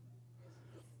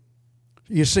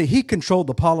 You see, he controlled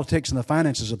the politics and the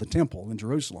finances of the temple in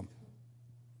Jerusalem.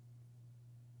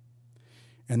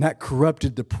 And that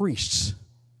corrupted the priests.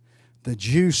 The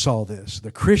Jews saw this.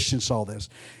 The Christians saw this.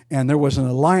 And there was an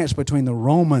alliance between the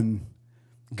Roman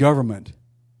government.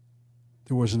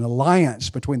 There was an alliance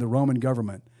between the Roman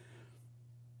government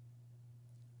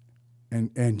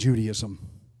and Judaism.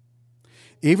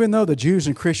 Even though the Jews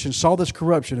and Christians saw this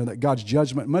corruption and that God's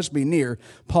judgment must be near,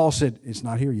 Paul said, it's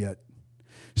not here yet.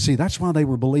 See, that's why they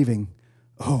were believing,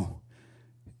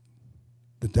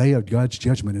 the day of God's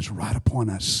judgment is right upon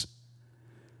us.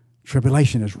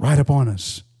 Tribulation is right upon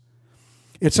us.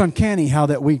 It's uncanny how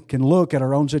that we can look at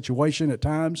our own situation at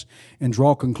times and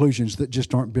draw conclusions that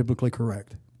just aren't biblically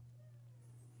correct.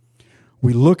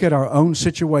 We look at our own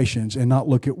situations and not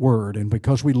look at Word. And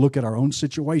because we look at our own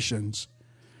situations,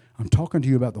 I'm talking to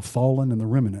you about the fallen and the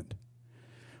remnant.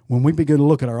 When we begin to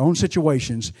look at our own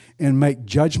situations and make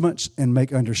judgments and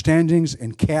make understandings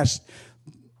and cast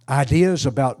ideas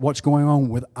about what's going on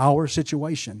with our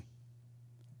situation,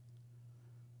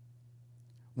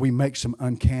 we make some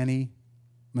uncanny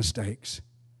mistakes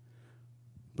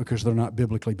because they're not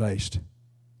biblically based.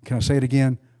 Can I say it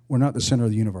again? We're not the center of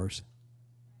the universe.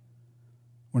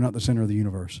 We're not the center of the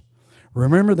universe.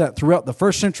 Remember that throughout the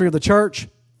first century of the church,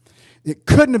 it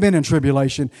couldn't have been in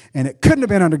tribulation and it couldn't have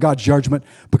been under God's judgment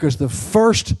because the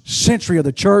first century of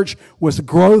the church was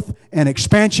growth and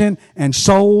expansion and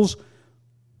souls.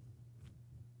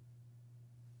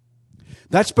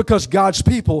 That's because God's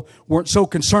people weren't so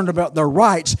concerned about their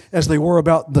rights as they were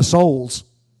about the souls.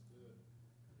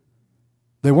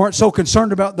 They weren't so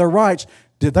concerned about their rights.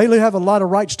 Did they have a lot of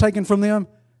rights taken from them?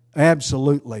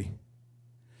 Absolutely.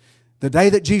 The day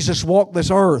that Jesus walked this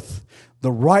earth,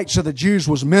 the rights of the Jews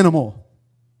was minimal.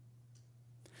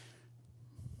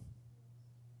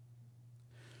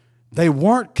 They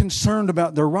weren't concerned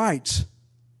about their rights.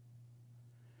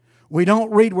 We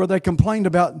don't read where they complained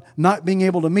about not being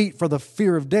able to meet for the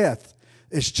fear of death.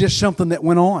 It's just something that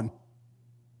went on.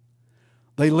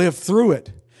 They lived through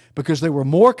it because they were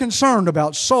more concerned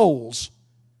about souls,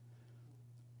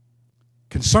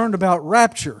 concerned about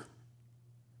rapture.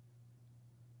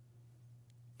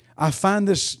 I find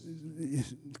this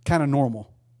kind of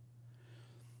normal.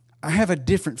 I have a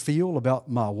different feel about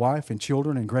my wife and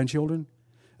children and grandchildren,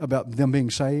 about them being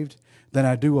saved, than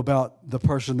I do about the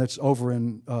person that's over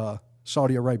in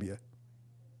Saudi Arabia.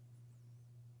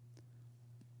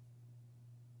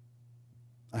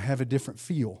 I have a different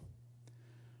feel.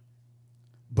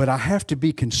 But I have to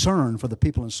be concerned for the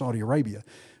people in Saudi Arabia,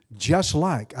 just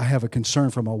like I have a concern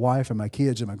for my wife and my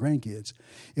kids and my grandkids.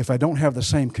 If I don't have the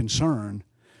same concern,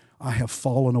 I have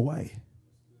fallen away.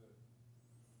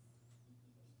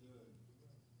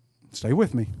 Stay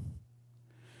with me.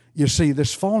 You see,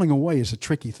 this falling away is a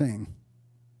tricky thing.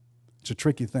 It's a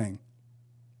tricky thing.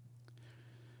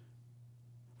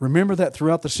 Remember that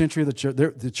throughout the century,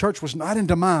 the church was not in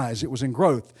demise, it was in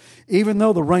growth. Even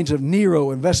though the reigns of Nero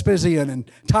and Vespasian and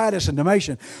Titus and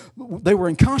Domitian, they were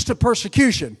in constant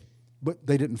persecution, but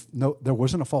they didn't know there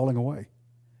wasn't a falling away.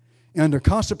 And under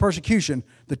constant persecution,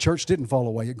 the church didn't fall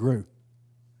away, it grew.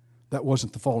 That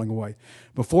wasn't the falling away.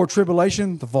 Before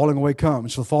tribulation, the falling away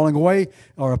comes. The falling away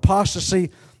or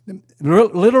apostasy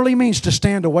literally means to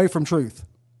stand away from truth.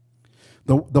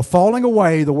 The falling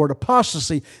away, the word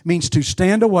apostasy, means to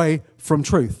stand away from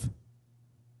truth.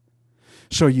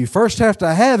 So you first have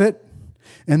to have it,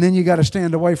 and then you got to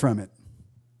stand away from it.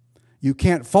 You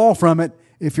can't fall from it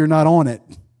if you're not on it.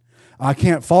 I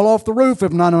can't fall off the roof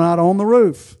if I'm not on the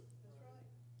roof.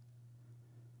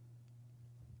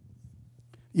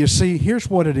 You see, here's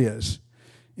what it is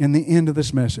in the end of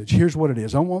this message. Here's what it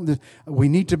is. We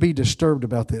need to be disturbed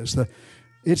about this.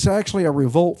 It's actually a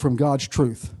revolt from God's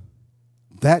truth.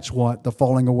 That's what the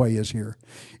falling away is here.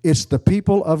 It's the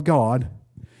people of God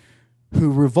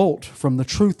who revolt from the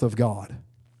truth of God.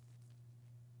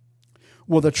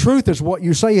 Well, the truth is what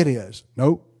you say it is.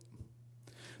 Nope.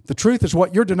 The truth is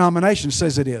what your denomination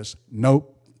says it is.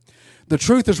 Nope. The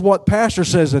truth is what pastor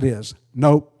says it is.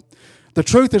 Nope. The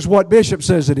truth is what bishop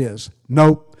says it is.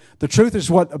 Nope. The truth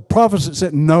is what a prophet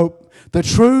said. Nope. The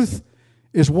truth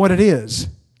is what it is.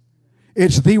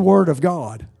 It's the Word of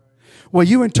God. Well,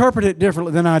 you interpret it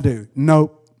differently than I do.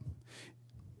 Nope.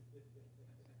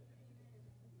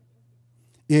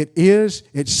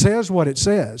 It says what it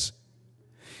says.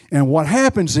 And what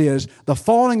happens is, the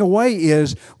falling away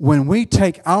is when we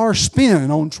take our spin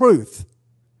on truth.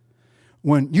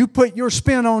 When you put your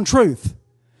spin on truth,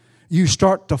 you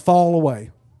start to fall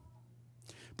away.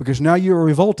 Because now you're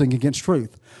revolting against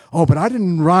truth. Oh, but I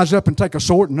didn't rise up and take a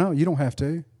sword. No, you don't have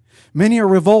to. Many a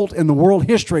revolt in the world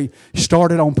history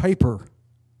started on paper.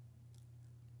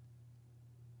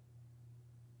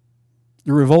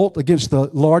 The revolt against the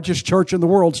largest church in the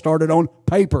world started on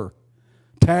paper,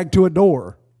 tagged to a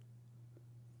door.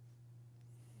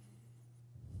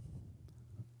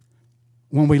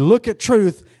 When we look at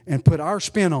truth and put our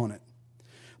spin on it,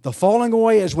 the falling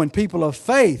away is when people of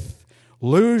faith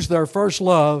lose their first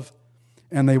love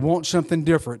and they want something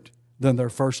different than their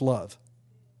first love.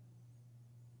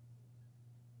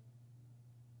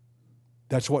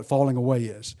 That's what falling away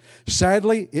is.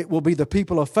 Sadly, it will be the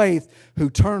people of faith who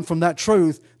turn from that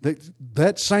truth.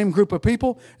 That same group of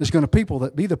people is going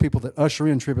to be the people that usher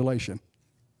in tribulation.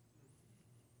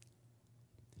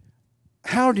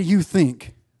 How do you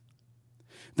think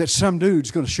that some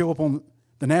dude's going to show up on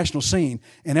the national scene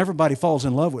and everybody falls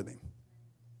in love with him?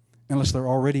 Unless they're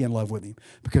already in love with him,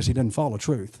 because he doesn't follow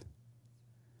truth.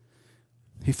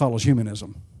 He follows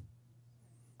humanism.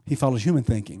 He follows human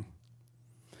thinking.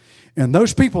 And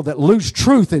those people that lose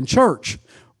truth in church,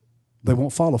 they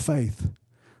won't follow faith.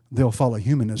 They'll follow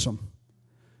humanism.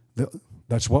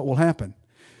 That's what will happen.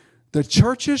 The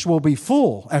churches will be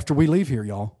full after we leave here,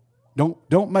 y'all.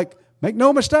 Don't make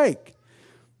no mistake.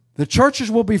 The churches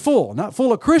will be full, not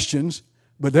full of Christians,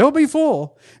 but they'll be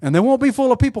full. And they won't be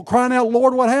full of people crying out,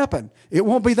 Lord, what happened? It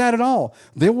won't be that at all.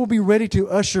 They will be ready to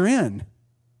usher in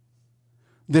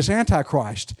this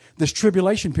Antichrist, this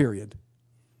tribulation period.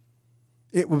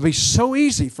 It would be so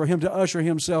easy for him to usher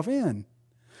himself in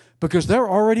because they're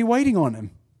already waiting on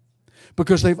him,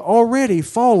 because they've already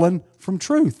fallen from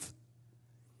truth.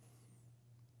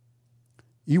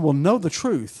 You will know the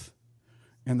truth,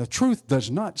 and the truth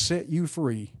does not set you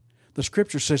free. The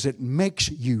Scripture says it makes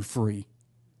you free.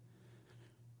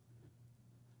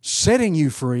 Setting you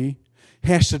free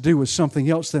has to do with something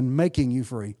else than making you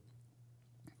free.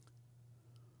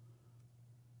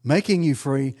 Making you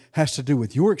free has to do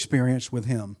with your experience with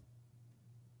Him.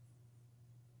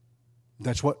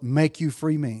 That's what make you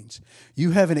free means. You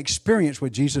have an experience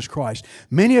with Jesus Christ.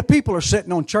 Many of people are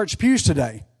sitting on church pews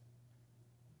today.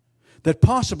 that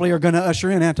possibly are going to usher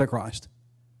in Antichrist.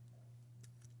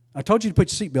 I told you to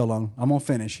put your seatbelt on. I'm going to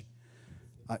finish.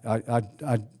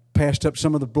 I passed up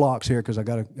some of the blocks here because I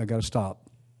got to stop.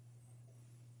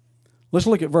 Let's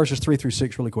look at verses 3 through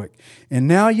 6 really quick. And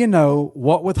now you know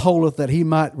what withholdeth that he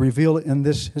might reveal in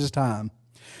this his time.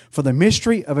 For the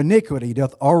mystery of iniquity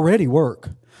doth already work.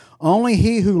 Only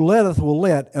he who letteth will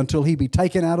let until he be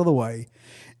taken out of the way.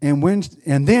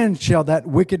 And then shall that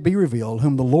wicked be revealed,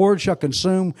 whom the Lord shall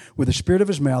consume with the spirit of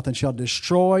his mouth, and shall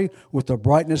destroy with the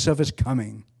brightness of his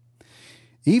coming.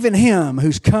 Even him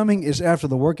whose coming is after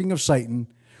the working of Satan,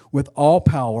 with all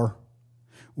power,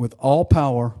 with all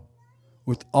power,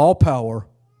 with all power,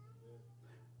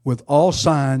 with all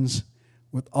signs,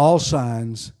 with all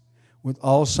signs, with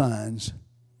all signs.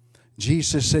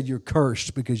 Jesus said you're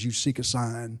cursed because you seek a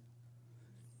sign.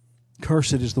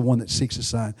 Cursed is the one that seeks a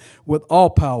sign. With all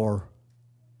power,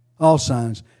 all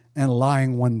signs, and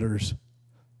lying wonders.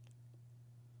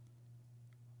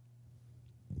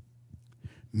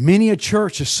 Many a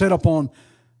church is set upon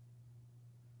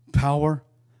power,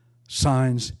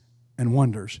 signs, and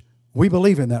wonders. We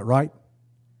believe in that, right?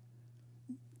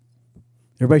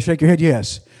 Everybody shake your head,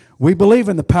 yes. We believe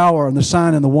in the power and the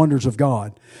sign and the wonders of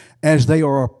God as they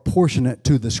are proportionate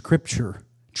to the Scripture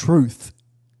truth.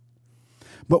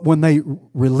 But when they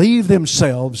relieve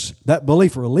themselves, that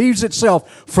belief relieves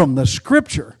itself from the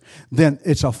Scripture, then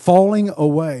it's a falling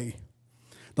away.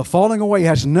 The falling away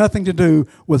has nothing to do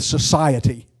with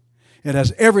society. It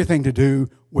has everything to do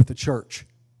with the church.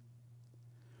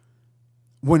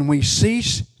 When we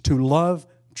cease to love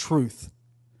truth,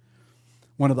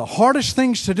 one of the hardest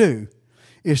things to do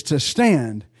is to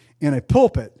stand in a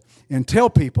pulpit and tell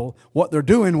people what they're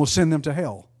doing will send them to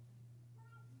hell.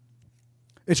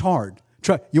 It's hard.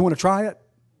 You want to try it?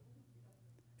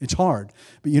 It's hard.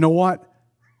 But you know what?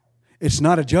 It's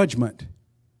not a judgment.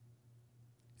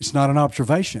 It's not an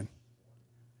observation.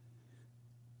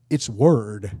 It's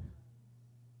word.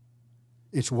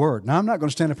 It's word. Now, I'm not going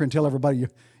to stand up here and tell everybody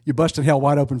you're busting hell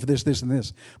wide open for this, this, and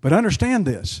this. But understand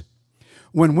this.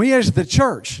 When we as the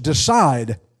church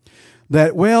decide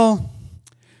that, well,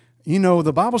 you know,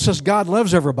 the Bible says God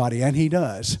loves everybody, and He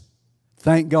does.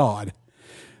 Thank God.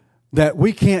 That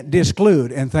we can't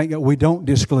disclude, and thank God we don't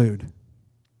disclude.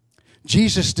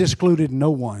 Jesus discluded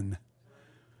no one,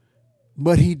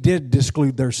 but He did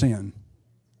disclude their sin.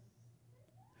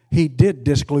 He did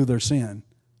disclude their sin.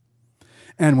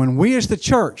 And when we as the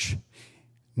church,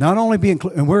 not only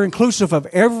and we're inclusive of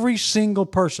every single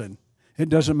person, it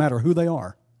doesn't matter who they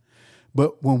are,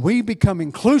 but when we become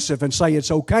inclusive and say it's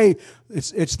okay,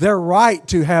 it's their right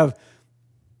to have,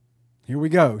 here we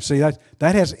go. See,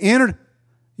 that has entered.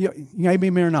 You may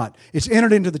be me or not. It's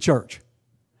entered into the church.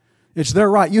 It's their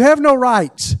right. You have no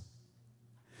rights.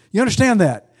 You understand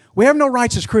that? We have no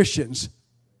rights as Christians.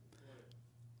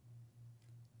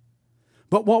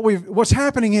 But what's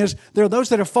happening is there are those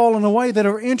that have fallen away that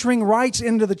are entering rights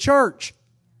into the church.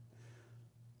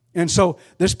 And so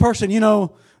this person, that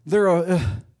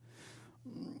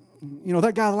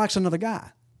guy likes another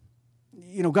guy.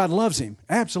 God loves him.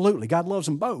 Absolutely. God loves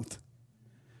them both.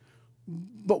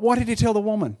 But what did He tell the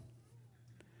woman?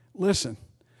 Listen,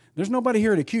 there's nobody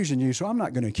here to accusing you, so I'm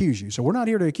not going to accuse you. So we're not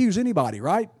here to accuse anybody,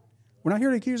 right? We're not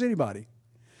here to accuse anybody.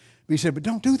 But He said, but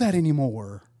don't do that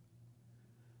anymore.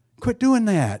 Quit doing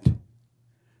that.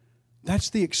 That's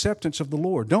the acceptance of the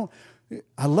Lord.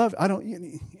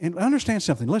 And understand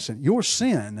something. Listen, your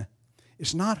sin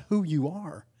is not who you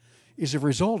are. It's a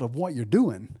result of what you're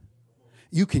doing.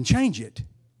 You can change it.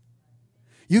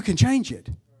 You can change it.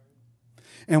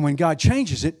 And when God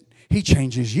changes it, He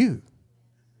changes you.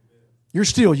 You're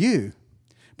still you,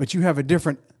 but you have a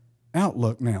different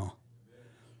outlook now.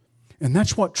 And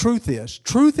that's what truth is.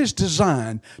 Truth is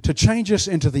designed to change us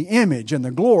into the image and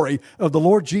the glory of the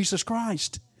Lord Jesus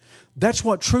Christ. That's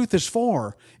what truth is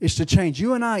for, is to change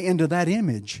you and I into that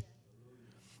image.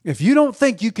 If you don't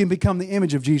think you can become the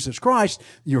image of Jesus Christ,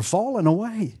 you're falling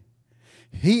away.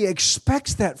 He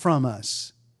expects that from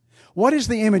us. What is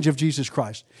the image of Jesus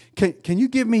Christ? Can you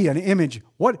give me an image?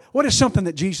 What is something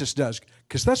that Jesus does?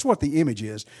 Because that's what the image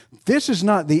is. This is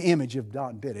not the image of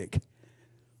Don Biddick.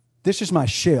 This is my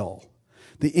shell.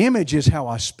 The image is how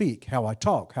I speak, how I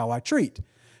talk, how I treat.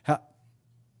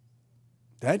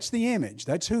 That's the image.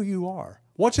 That's who you are.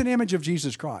 What's an image of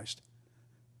Jesus Christ?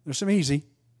 There's some easy.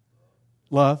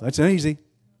 Love, that's an easy.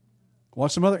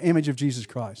 What's some other image of Jesus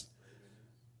Christ?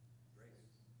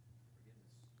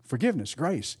 Forgiveness,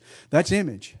 grace. That's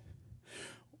image.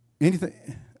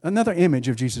 Another image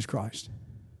of Jesus Christ.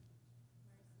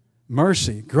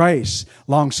 Mercy, grace,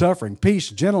 long-suffering, peace,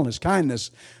 gentleness, kindness.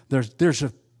 There's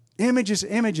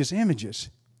images.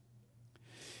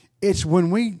 It's when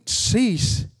we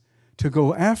cease to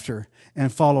go after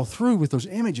and follow through with those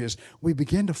images, we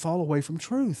begin to fall away from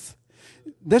truth.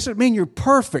 Doesn't mean you're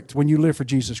perfect when you live for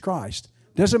Jesus Christ.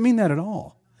 Doesn't mean that at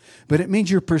all. But it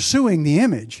means you're pursuing the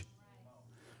image.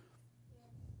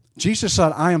 Jesus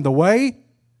said, I am the way.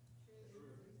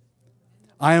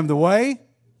 I am the way,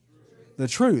 the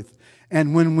truth.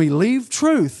 And when we leave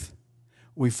truth,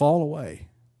 we fall away.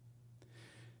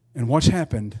 And what's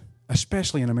happened,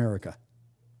 especially in America?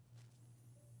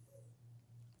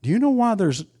 Do you know why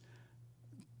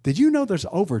did you know there's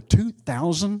over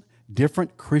 2,000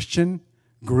 different Christian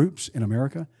groups in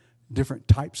America? Different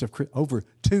types of,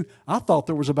 I thought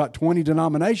there was about 20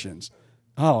 denominations.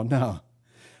 Oh, no.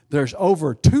 There's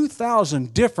over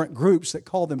 2,000 different groups that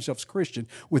call themselves Christian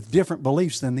with different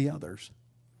beliefs than the others.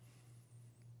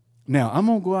 Now, I'm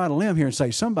going to go out on a limb here and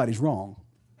say somebody's wrong.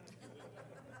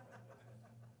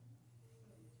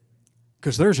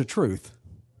 Because there's a truth.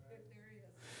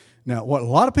 Now, what a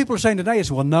lot of people are saying today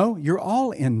is, well, no, you're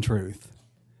all in truth.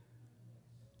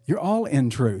 You're all in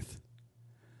truth.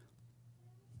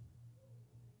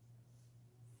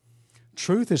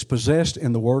 Truth is possessed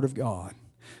in the Word of God.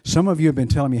 Some of you have been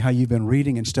telling me how you've been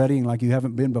reading and studying like you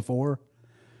haven't been before.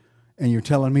 And you're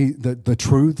telling me the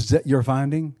truths that you're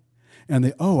finding.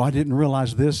 And I didn't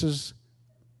realize this is.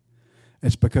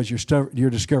 It's because you're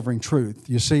discovering truth.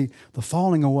 You see, the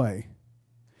falling away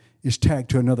is tagged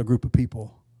to another group of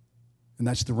people. And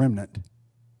that's the remnant.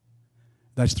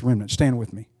 That's the remnant. Stand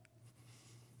with me.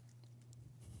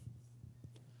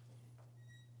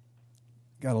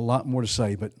 Got a lot more to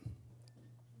say, but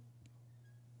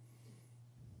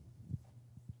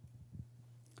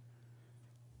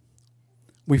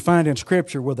we find in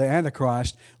Scripture where the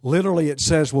Antichrist, literally it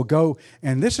says will go,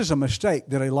 and this is a mistake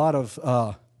that a lot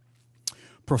of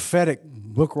prophetic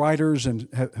book writers and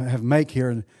have make here.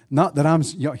 And not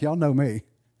that y'all know me.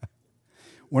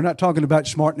 We're not talking about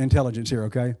smart and intelligence here,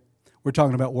 okay? We're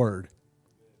talking about word.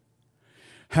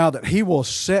 How that he will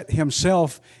set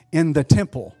himself in the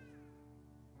temple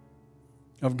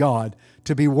of God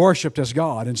to be worshipped as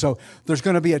God. And so there's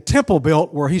going to be a temple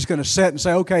built where he's going to sit and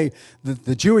say, okay,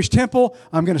 the Jewish temple,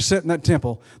 I'm going to sit in that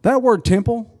temple. That word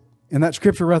temple in that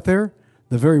scripture right there,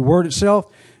 the very word itself,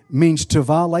 means to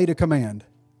violate a command,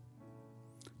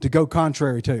 to go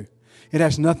contrary to. It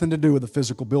has nothing to do with a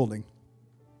physical building.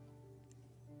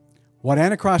 What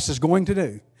Antichrist is going to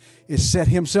do is set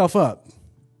himself up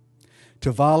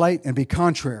to violate and be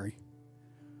contrary,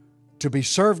 to be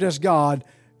served as God,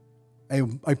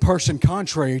 a person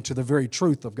contrary to the very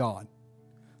truth of God.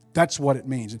 That's what it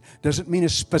means. It doesn't mean a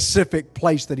specific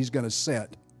place that he's going to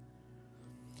set.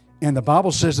 And the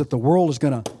Bible says that the world is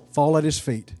going to fall at his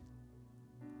feet.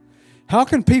 How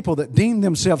can people that deem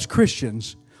themselves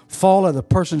Christians fall at a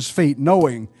person's feet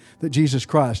knowing that Jesus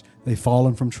Christ, they've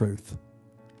fallen from truth?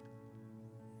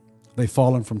 They've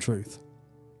fallen from truth.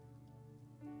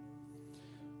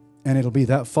 And it'll be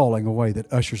that falling away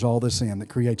that ushers all this in, that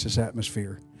creates this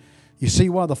atmosphere. You see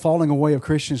why the falling away of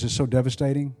Christians is so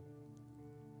devastating?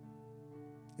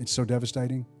 It's so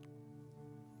devastating.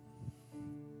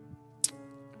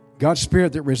 God's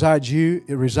Spirit that resides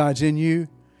in you.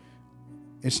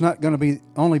 It's not going to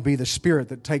only be the Spirit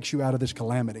that takes you out of this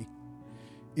calamity.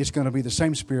 It's going to be the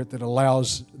same Spirit that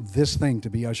allows this thing to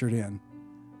be ushered in.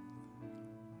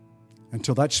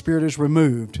 Until that Spirit is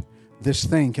removed, this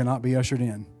thing cannot be ushered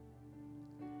in.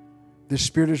 This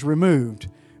Spirit is removed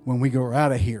when we go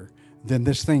out of here, then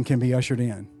this thing can be ushered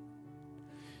in.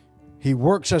 He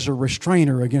works as a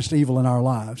restrainer against evil in our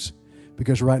lives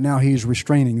because right now He is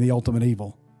restraining the ultimate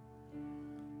evil.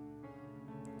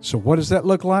 So what does that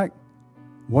look like?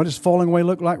 What does falling away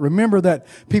look like? Remember that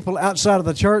people outside of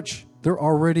the church, they're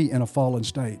already in a fallen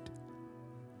state.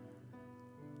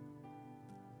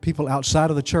 People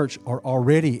outside of the church are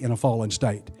already in a fallen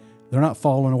state. They're not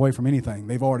falling away from anything.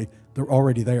 They're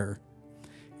already there.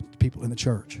 People in the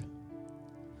church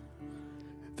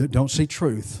that don't see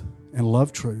truth and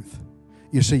love truth.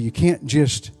 You see, you can't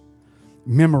just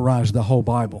memorize the whole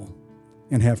Bible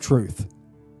and have truth.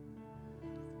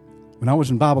 When I was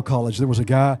in Bible college, there was a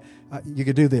guy, you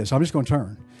could do this. I'm just going to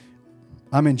turn.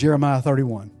 I'm in Jeremiah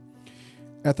 31.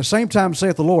 At the same time,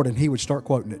 saith the Lord, and he would start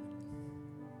quoting it.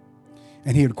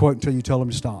 And he would quote until you told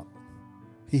him to stop.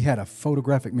 He had a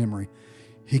photographic memory.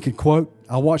 He could quote.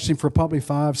 I watched him for probably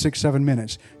 5, 6, 7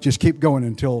 minutes. Just keep going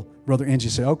until Brother Angie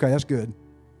said, okay, that's good.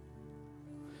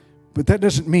 But that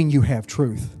doesn't mean you have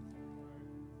truth.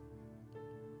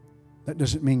 That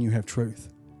doesn't mean you have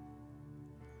truth.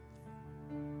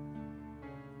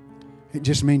 It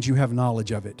just means you have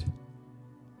knowledge of it.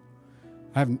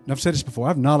 I've said this before. I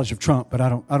have knowledge of Trump, but I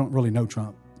don't really know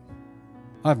Trump.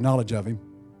 I have knowledge of him.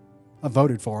 I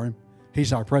voted for him.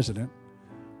 He's our president.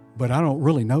 But I don't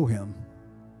really know him.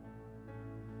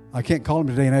 I can't call him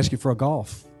today and ask you for a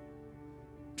golf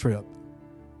trip.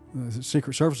 The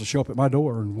Secret Service will show up at my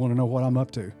door and want to know what I'm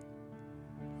up to.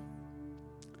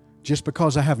 Just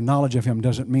because I have knowledge of him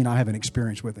doesn't mean I have an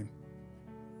experience with him.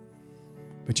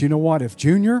 But you know what? If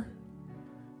Junior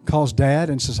calls Dad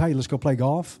and says, hey, let's go play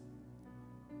golf,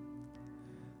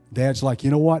 Dad's like,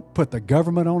 you know what? Put the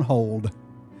government on hold.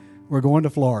 We're going to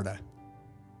Florida.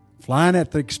 Flying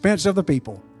at the expense of the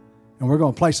people. And we're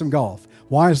going to play some golf.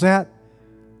 Why is that?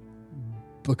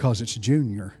 Because it's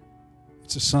Junior.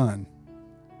 It's a son.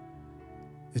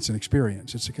 It's an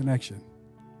experience. It's a connection.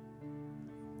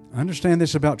 I understand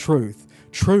this about truth.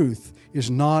 Truth is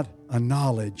not a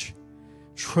knowledge.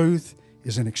 Truth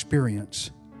is an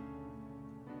experience.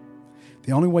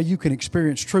 The only way you can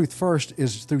experience truth first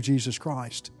is through Jesus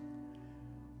Christ.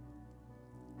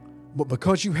 But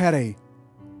because you had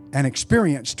an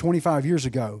experience 25 years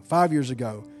ago, 5 years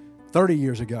ago, 30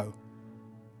 years ago,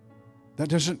 that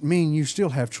doesn't mean you still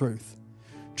have truth.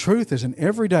 Truth is an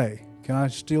everyday. Can I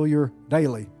steal your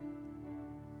daily?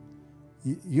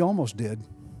 You almost did.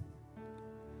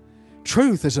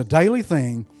 Truth is a daily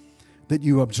thing that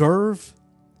you observe,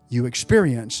 you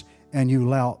experience, and you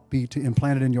allow be to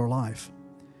implant it in your life.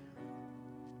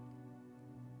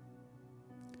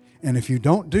 And if you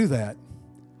don't do that,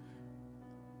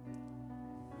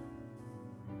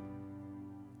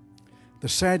 the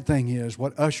sad thing is,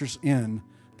 what ushers in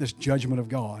this judgment of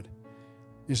God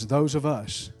is those of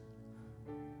us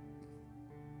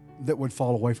that would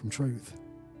fall away from truth.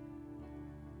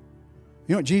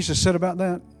 You know what Jesus said about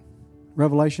that?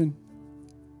 Revelation.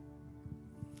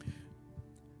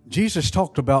 Jesus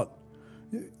talked about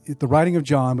the writing of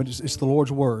John, but it's the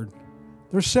Lord's Word.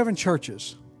 There's 7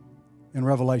 churches in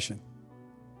Revelation.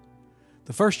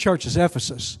 The first church is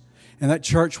Ephesus, and that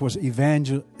church was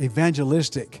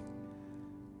evangelistic.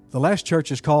 The last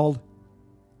church is called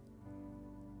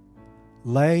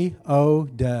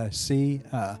Laodicea.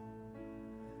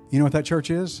 You know what that church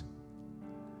is?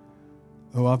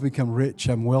 Oh, I've become rich,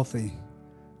 I'm wealthy.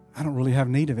 I don't really have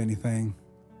need of anything.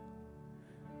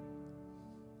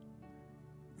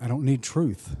 I don't need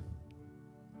truth.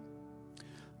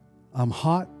 I'm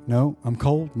hot? No. I'm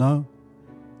cold? No.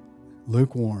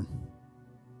 Lukewarm.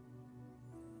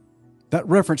 That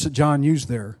reference that John used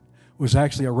there was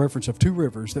actually a reference of 2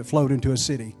 rivers that flowed into a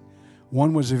city.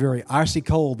 One was a very icy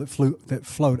cold that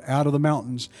flowed out of the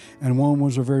mountains, and one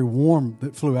was a very warm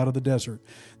that flew out of the desert.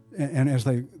 And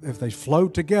if they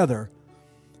flowed together,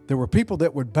 there were people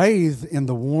that would bathe in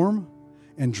the warm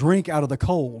and drink out of the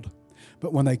cold.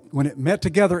 But when it met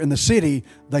together in the city,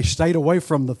 they stayed away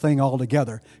from the thing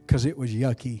altogether because it was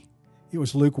yucky. It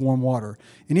was lukewarm water.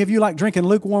 Any of you like drinking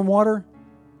lukewarm water?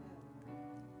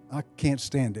 I can't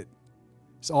stand it.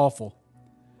 It's awful.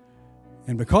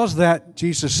 And because of that,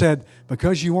 Jesus said,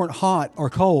 because you weren't hot or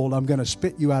cold, I'm going to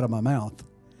spit you out of my mouth.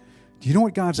 Do you know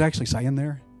what God's actually saying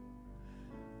there?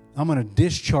 I'm going to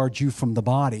discharge you from the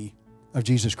body of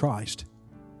Jesus Christ.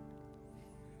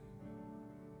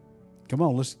 Come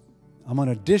on, I'm going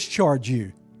to discharge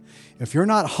you. If you're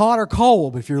not hot or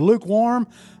cold, if you're lukewarm,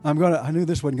 I knew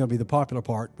this wasn't going to be the popular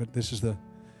part, but this is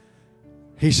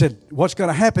he said, what's going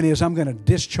to happen is I'm going to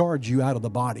discharge you out of the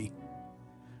body.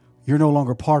 You're no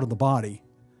longer part of the body.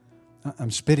 I'm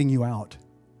spitting you out.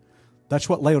 That's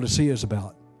what Laodicea is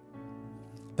about.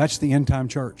 That's the end time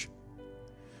church.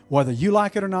 Whether you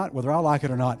like it or not, whether I like it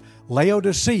or not,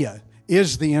 Laodicea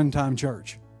is the end time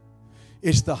church.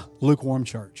 It's the lukewarm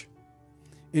church.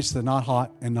 It's the not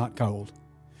hot and not cold.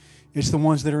 It's the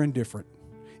ones that are indifferent.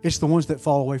 It's the ones that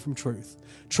fall away from truth.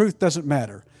 Truth doesn't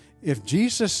matter. If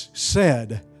Jesus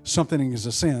said something is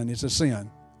a sin, it's a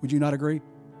sin. Would you not agree?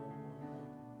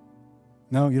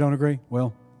 No, you don't agree?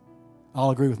 Well, I'll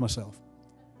agree with myself.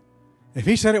 If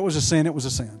he said it was a sin, it was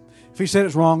a sin. If he said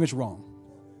it's wrong, it's wrong.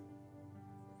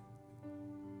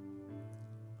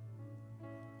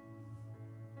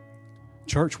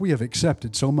 Church, we have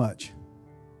accepted so much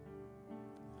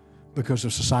because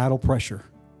of societal pressure.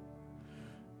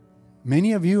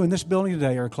 Many of you in this building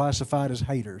today are classified as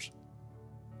haters.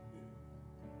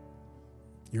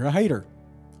 You're a hater.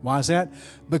 Why is that?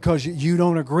 Because you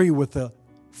don't agree with the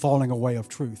falling away of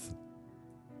truth.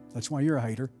 That's why you're a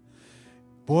hater.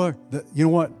 Boy, you know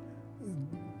what?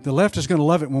 The left is going to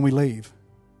love it when we leave.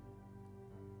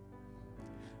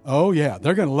 Oh, yeah,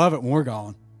 they're going to love it when we're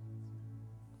gone.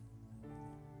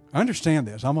 I understand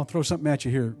this. I'm going to throw something at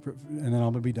you here, and then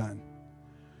I'm going to be done.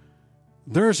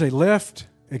 There's a left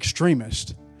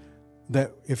extremist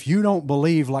that if you don't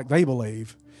believe like they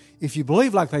believe, if you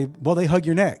believe like they hug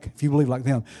your neck if you believe like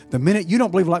them. The minute you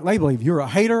don't believe like they believe, you're a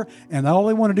hater, and all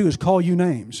they want to do is call you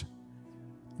names.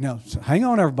 Now, so hang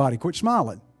on, everybody. Quit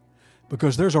smiling.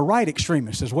 Because there's a right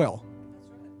extremist as well.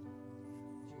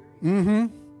 And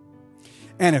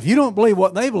if you don't believe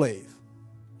what they believe,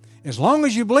 as long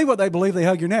as you believe what they believe, they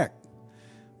hug your neck.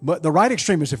 But the right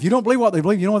extremists, if you don't believe what they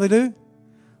believe, you know what they do?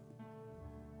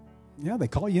 Yeah, they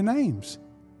call you names.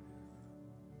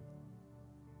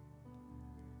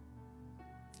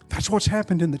 That's what's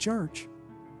happened in the church.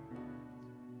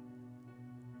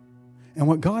 And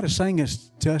what God is saying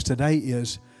to us today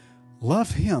is,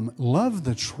 love Him. Love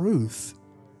the truth.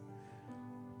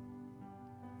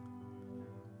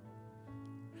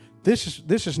 This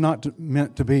is not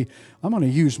meant to be, I'm going to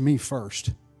use me first.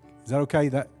 Is that okay?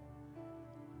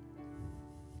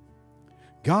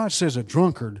 God says a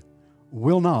drunkard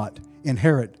will not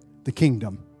inherit the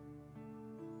kingdom.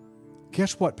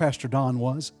 Guess what Pastor Don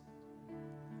was?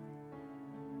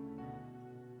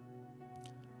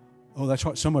 Oh, that's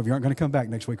what some of you aren't going to come back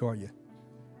next week, are you?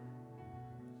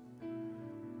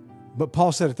 But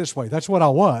Paul said it this way, that's what I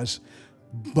was,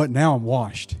 but now I'm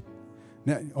washed.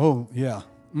 Now, oh, yeah.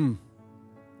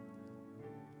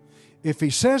 If he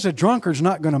says a drunkard's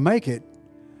not going to make it,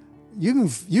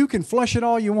 you can flush it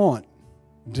all you want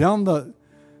down the,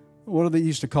 what do they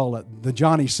used to call it? The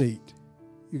Johnny seat.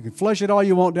 You can flush it all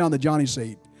you want down the Johnny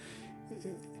seat.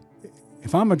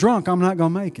 If I'm a drunk, I'm not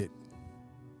going to make it.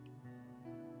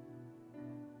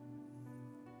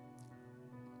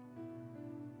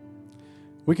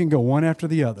 We can go one after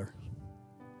the other.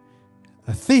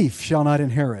 A thief shall not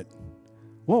inherit.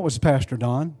 What was Pastor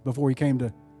Don before he came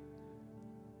to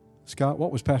Scott?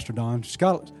 What was Pastor Don?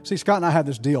 Scott and I have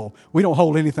this deal. We don't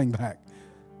hold anything back.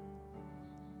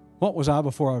 What was I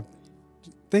before a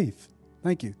thief?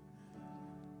 Thank you.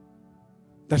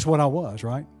 That's what I was,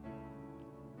 right?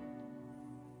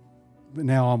 But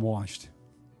now I'm washed.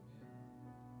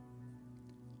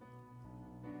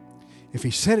 If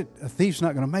he said it, a thief's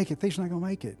not going to make it, thief's not going to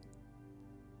make it.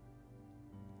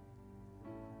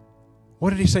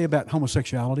 What did he say about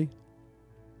homosexuality?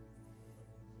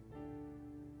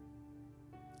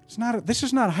 This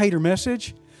is not a hater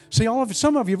message. See,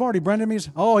 some of you have already branded me as,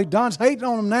 oh, Don's hating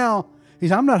on him now.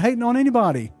 I'm not hating on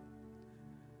anybody.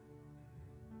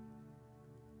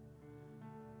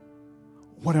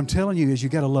 What I'm telling you is you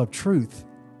got to love truth.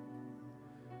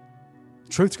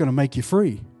 Truth's going to make you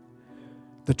free.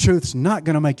 The truth's not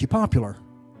going to make you popular.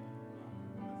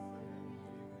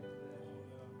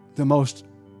 The most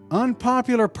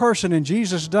unpopular person in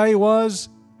Jesus' day was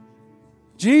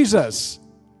Jesus.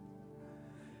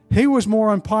 He was more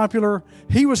unpopular.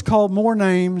 He was called more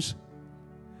names.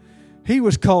 He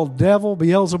was called devil,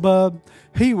 Beelzebub.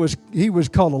 He was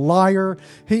called a liar.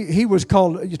 He was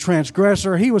called a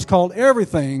transgressor. He was called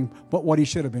everything but what he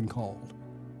should have been called.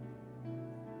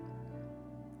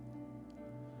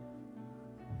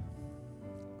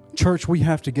 Church, we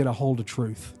have to get a hold of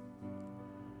truth.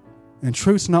 And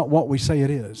truth's not what we say it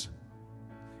is.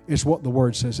 It's what the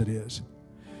Word says it is.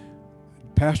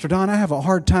 Pastor Don, I have a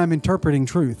hard time interpreting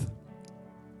truth.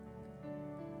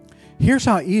 Here's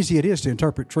how easy it is to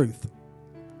interpret truth.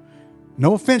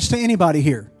 No offense to anybody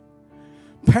here.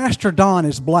 Pastor Don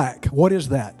is black. What is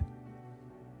that?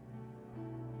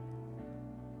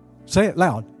 Say it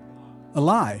loud. A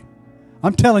lie.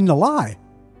 I'm telling you a lie.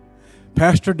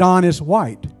 Pastor Don is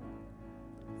white.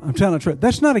 I'm telling the truth.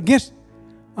 That's not against,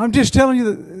 I'm just telling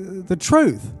you the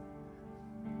truth.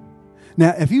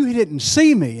 Now, if you didn't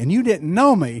see me and you didn't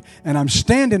know me and I'm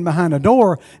standing behind a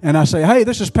door and I say, hey,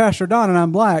 this is Pastor Don and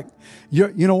I'm black,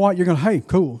 you know what? You're going to, hey,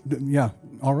 cool. Yeah,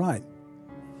 all right.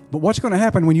 But what's going to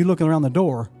happen when you look around the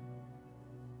door?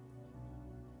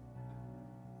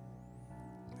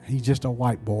 He's just a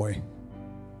white boy.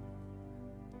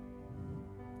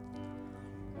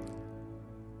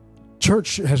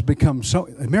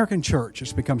 American church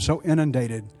has become so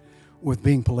inundated with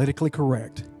being politically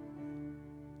correct.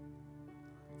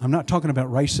 I'm not talking about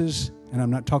races, and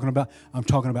I'm talking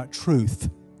about truth.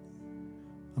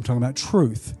 I'm talking about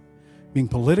truth. Being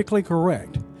politically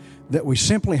correct, that we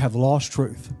simply have lost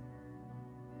truth.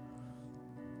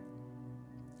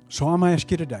 So I'm going to ask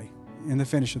you today, in the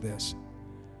finish of this,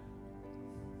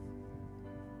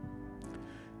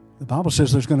 the Bible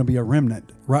says there's going to be a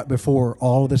remnant right before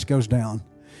all of this goes down.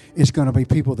 It's going to be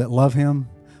people that love Him,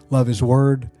 love His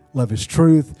Word, love His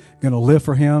truth, going to live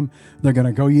for Him. They're going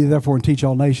to go ye therefore and teach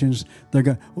all nations.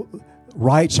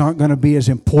 Rights aren't going to be as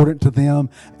important to them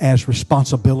as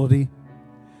responsibility.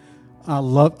 I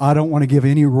don't want to give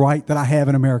any right that I have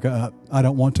in America up. I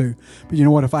don't want to. But you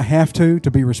know what? If I have to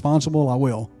be responsible, I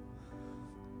will.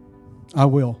 I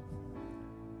will.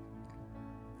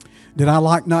 Did I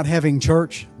like not having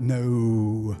church?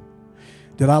 No.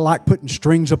 Did I like putting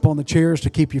strings up on the chairs to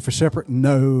keep you for separate?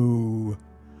 No.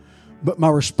 But my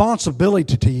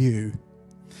responsibility to you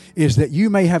is that you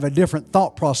may have a different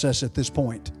thought process at this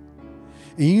point.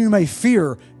 And you may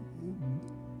fear.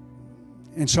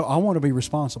 And so I want to be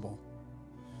responsible.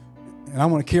 And I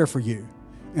want to care for you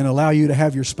and allow you to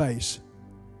have your space.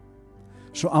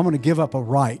 So I'm going to give up a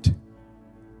right.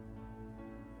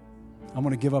 I'm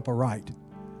going to give up a right.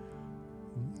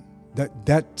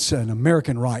 That's an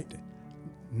American right,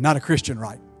 not a Christian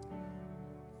right.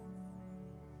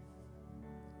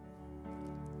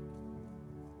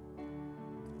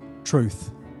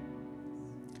 Truth.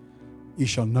 You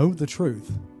shall know the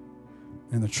truth,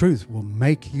 and the truth will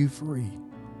make you free.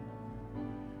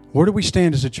 Where do we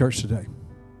stand as a church today?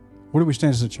 Where do we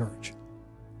stand as a church?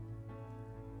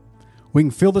 We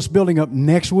can fill this building up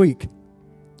next week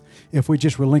if we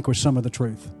just relinquish some of the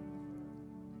truth.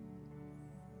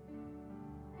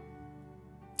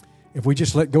 If we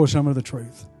just let go of some of the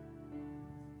truth.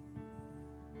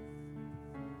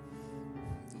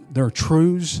 There are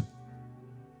truths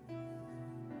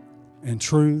and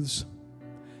truths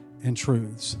and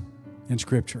truths in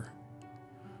Scripture.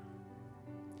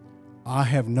 I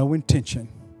have no intention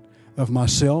of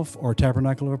myself or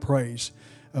Tabernacle of Praise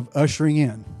of ushering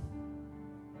in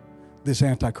this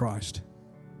Antichrist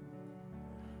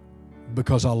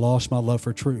because I lost my love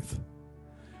for truth.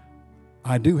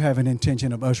 I do have an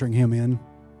intention of ushering him in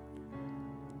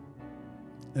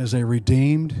as a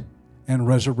redeemed and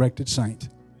resurrected saint.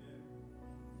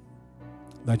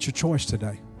 That's your choice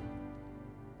today.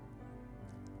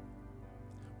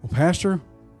 Well, Pastor,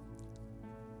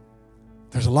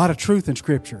 there's a lot of truth in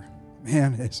Scripture.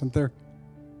 Man, isn't there?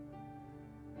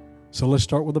 So let's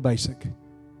start with the basic.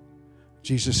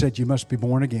 Jesus said you must be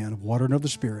born again of water and of the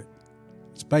Spirit.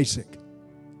 It's basic.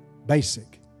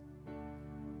 Basic.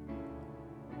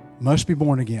 Must be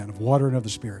born again of water and of the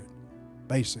Spirit.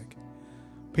 Basic.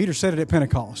 Peter said it at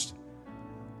Pentecost.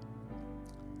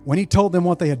 When he told them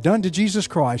what they had done to Jesus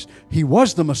Christ, he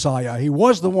was the Messiah. He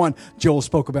was the one Joel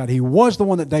spoke about. He was the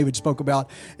one that David spoke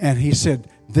about. And he said,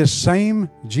 this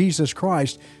same Jesus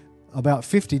Christ, about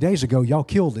 50 days ago, y'all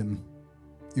killed him.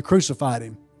 You crucified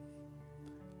him.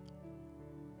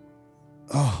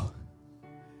 Oh,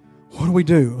 what do we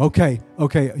do? Okay,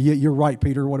 you're right,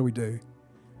 Peter. What do we do?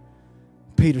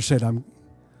 Peter said, I'm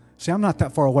not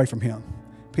that far away from him.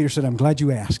 Peter said, I'm glad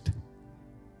you asked.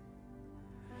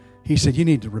 He said, you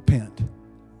need to repent.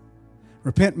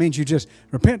 Repent means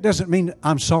repent doesn't mean,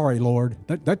 I'm sorry, Lord.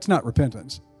 That's not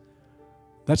repentance.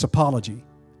 That's apology.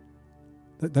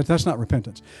 That's not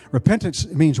repentance. Repentance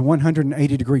means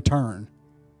 180-degree turn.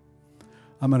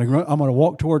 I'm going to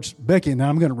walk towards Becky, and now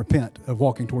I'm going to repent of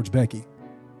walking towards Becky.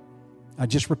 I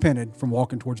just repented from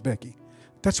walking towards Becky.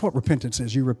 That's what repentance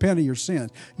is. You repent of your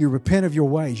sins. You repent of your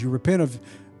ways. You repent of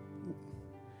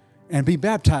and be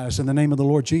baptized in the name of the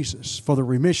Lord Jesus for the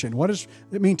remission. What does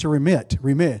it mean to remit?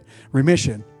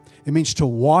 Remission. It means to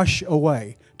wash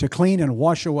away, to clean and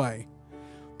wash away.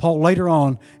 Paul later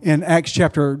on in Acts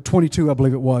chapter 22, I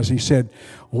believe it was, he said,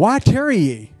 why tarry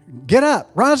ye? Get up,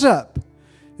 rise up,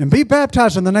 and be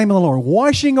baptized in the name of the Lord,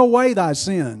 washing away thy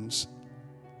sins.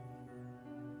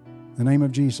 In the name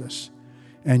of Jesus.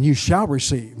 And you shall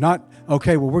receive. Not,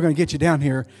 okay, well, we're going to get you down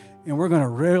here and we're going to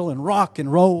reel and rock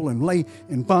and roll and lay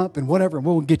and bump and whatever, and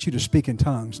we'll get you to speak in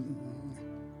tongues.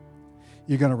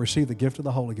 You're going to receive the gift of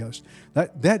the Holy Ghost.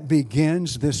 That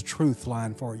begins this truth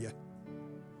line for you.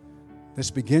 This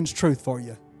begins truth for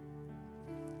you.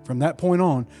 From that point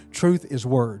on, truth is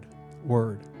word,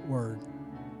 word, word.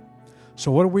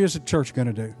 So what are we as a church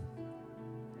going to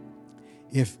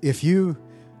do? If you,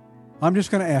 I'm just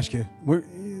going to ask you,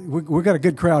 we've got a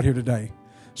good crowd here today.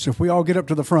 So if we all get up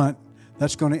to the front,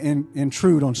 that's going to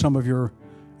intrude on some of your,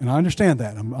 and I understand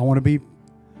that. I want to be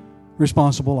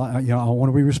responsible. I want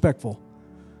to be respectful.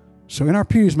 So in our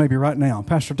pews maybe right now,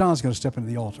 Pastor Don's going to step into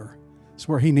the altar. It's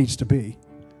where he needs to be.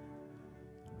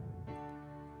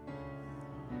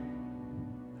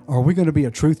 Are we going to be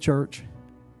a truth church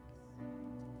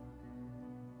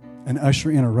and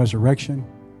usher in a resurrection?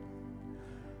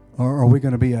 Or are we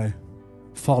going to be a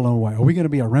falling away? Are we going to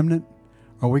be a remnant?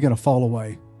 Or are we going to fall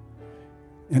away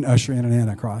and usher in an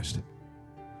Antichrist?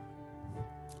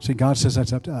 See, God says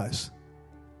that's up to us.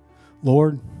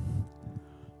 Lord,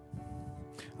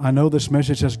 I know this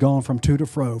message has gone from to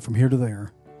fro, from here to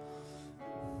there.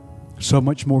 So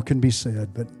much more can be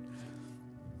said, but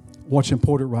what's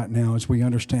important right now is we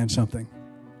understand something.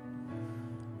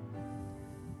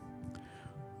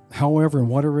 However, and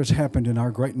whatever has happened in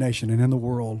our great nation and in the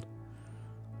world,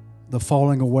 the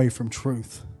falling away from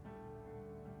truth,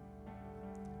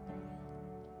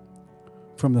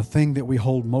 from the thing that we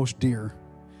hold most dear,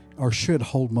 or should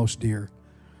hold most dear,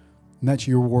 and that's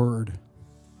your word.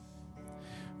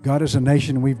 God, as a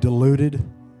nation, we've diluted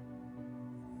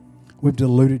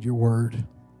your word.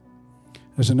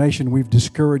 As a nation, we've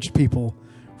discouraged people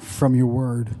from your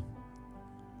word.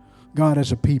 God,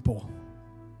 as a people,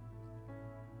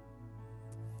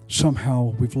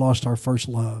 somehow we've lost our first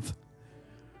love.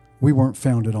 We weren't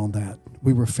founded on that.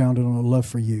 We were founded on a love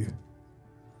for you.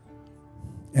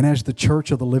 And as the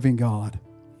church of the living God,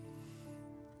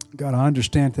 God, I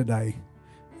understand today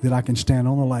that I can stand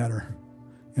on a ladder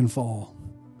and fall.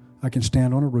 I can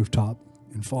stand on a rooftop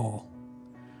and fall.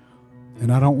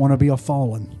 And I don't want to be a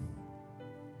fallen.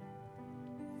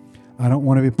 I don't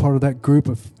want to be part of that group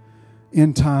of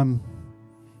end time,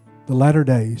 the latter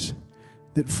days,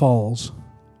 that falls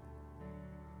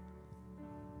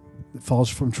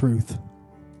from truth.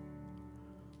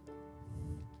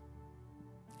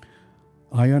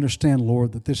 I understand,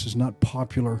 Lord, that this is not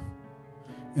popular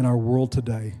in our world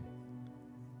today.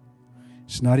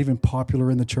 It's not even popular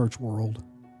in the church world.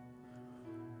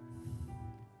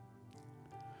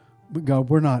 But God,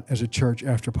 we're not, as a church,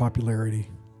 after popularity.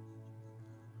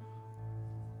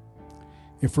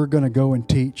 If we're going to go and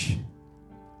teach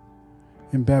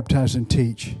and baptize and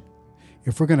teach,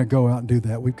 if we're going to go out and do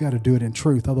that, we've got to do it in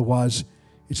truth. Otherwise,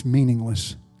 it's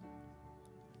meaningless.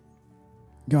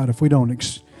 God, if we don't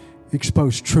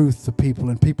expose truth to people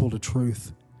and people to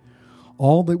truth,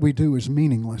 all that we do is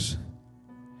meaningless.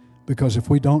 Because if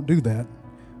we don't do that,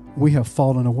 we have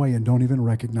fallen away and don't even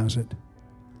recognize it.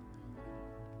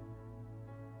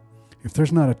 If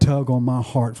there's not a tug on my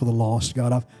heart for the lost,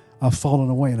 God, I've fallen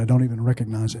away and I don't even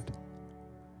recognize it.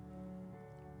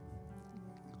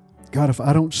 God, if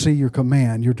I don't see your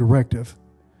command, your directive,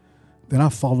 then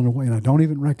I've fallen away and I don't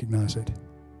even recognize it.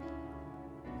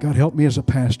 God, help me as a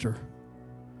pastor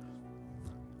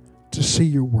to see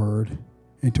your word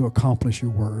and to accomplish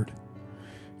your word.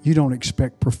 You don't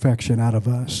expect perfection out of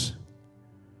us.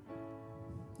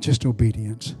 Just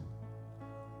obedience.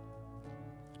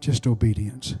 Just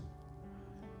obedience.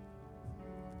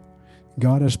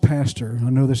 God, as pastor, I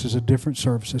know this is a different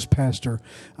service. As pastor,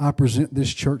 I present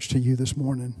this church to you this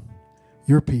morning.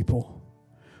 Your people.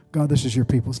 God, this is your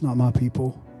people. It's not my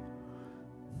people.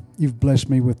 You've blessed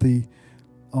me with the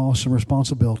awesome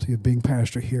responsibility of being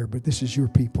pastor here, but this is your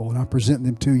people, and I present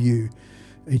them to you,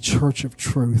 a church of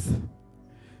truth,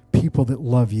 people that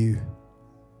love you.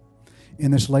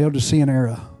 In this Laodicean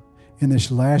era, in this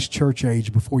last church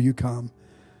age before you come,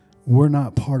 we're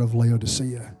not part of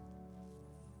Laodicea.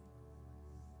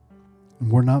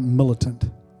 And we're not militant.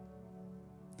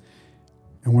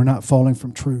 And we're not falling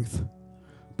from truth.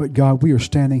 But God, we are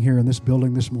standing here in this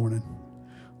building this morning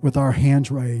with our hands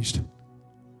raised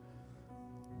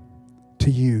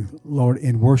to you, Lord,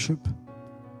 in worship,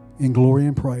 in glory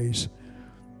and praise,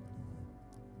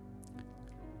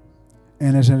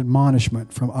 and as an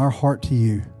admonishment from our heart to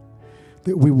you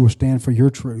that we will stand for your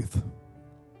truth.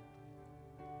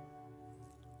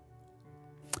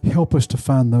 Help us to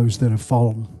find those that have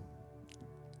fallen.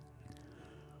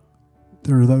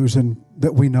 There are those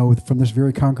that we know from this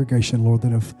very congregation, Lord,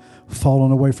 that have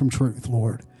fallen away from truth,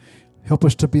 Lord. Help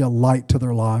us to be a light to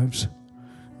their lives,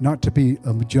 not to be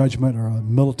a judgment or a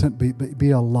militant,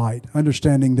 be a light,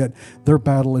 understanding that their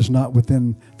battle is not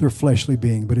within their fleshly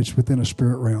being, but it's within a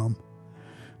spirit realm.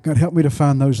 God, help me to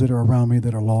find those that are around me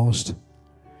that are lost.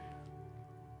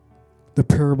 The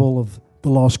parable of the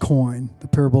lost coin, the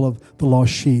parable of the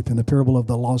lost sheep, and the parable of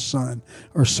the lost son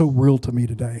are so real to me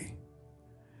today.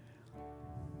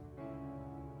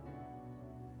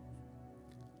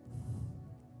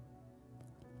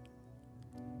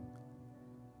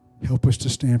 Help us to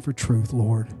stand for truth,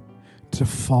 Lord, to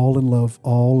fall in love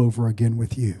all over again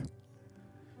with you.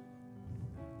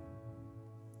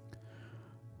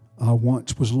 I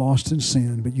once was lost in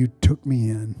sin, but you took me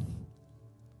in.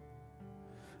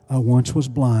 I once was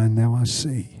blind, now I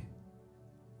see.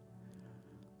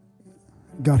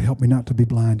 God, help me not to be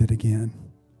blinded again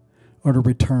or to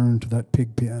return to that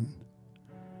pig pen,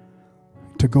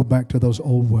 to go back to those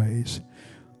old ways.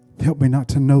 Help me not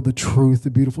to know the truth,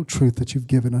 the beautiful truth that you've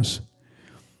given us.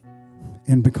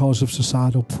 And because of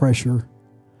societal pressure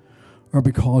or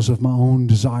because of my own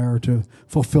desire to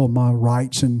fulfill my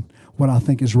rights and what I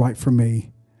think is right for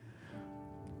me,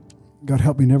 God,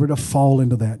 help me never to fall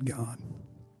into that, God.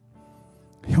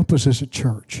 Help us as a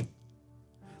church,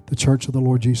 the church of the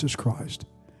Lord Jesus Christ,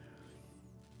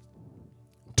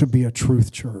 to be a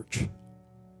truth church.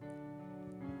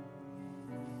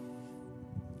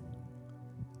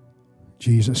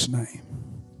 Jesus' name.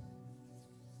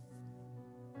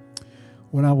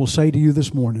 What I will say to you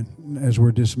this morning as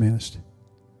we're dismissed,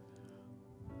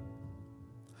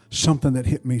 something that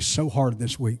hit me so hard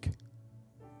this week.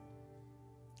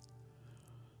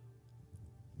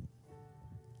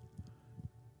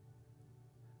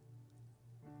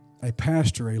 A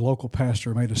local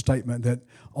pastor, made a statement that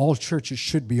all churches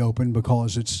should be open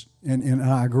because it's, and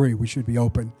I agree, we should be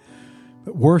open.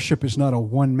 But worship is not a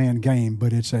one-man game,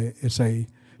 but it's a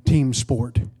team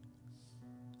sport.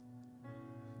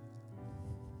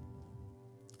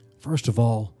 First of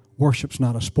all, worship's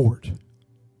not a sport.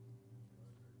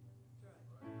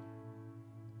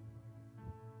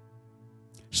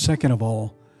 Second of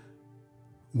all,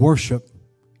 worship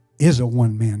is a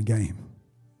one-man game.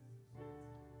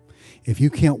 If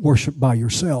you can't worship by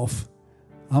yourself,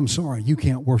 I'm sorry, you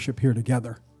can't worship here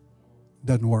together.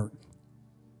 Doesn't work.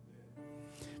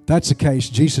 If that's the case,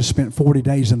 Jesus spent 40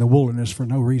 days in the wilderness for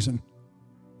no reason.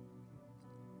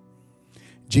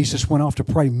 Jesus went off to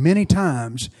pray many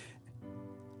times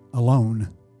alone.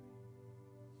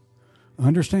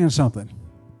 Understand something.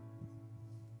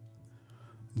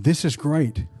 This is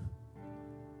great.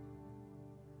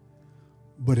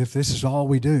 But if this is all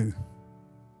we do,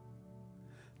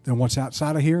 then what's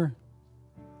outside of here?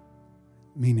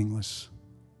 Meaningless.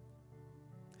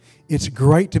 It's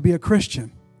great to be a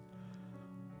Christian.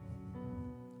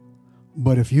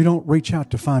 But if you don't reach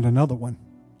out to find another one,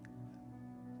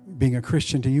 being a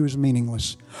Christian to you is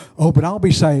meaningless. Oh, but I'll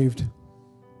be saved.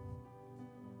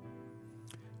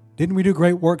 Didn't we do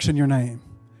great works in your name?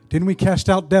 Didn't we cast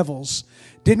out devils?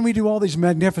 Didn't we do all these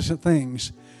magnificent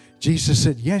things? Jesus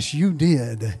said, yes, you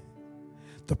did.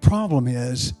 The problem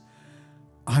is,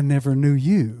 I never knew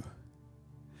you.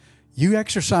 You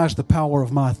exercise the power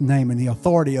of my name and the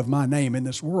authority of my name in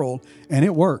this world, and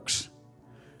it works.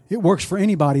 It works for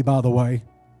anybody, by the way.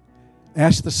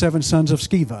 Ask the 7 sons of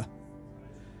Sceva.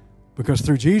 Because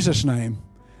through Jesus' name,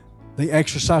 they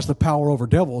exercised the power over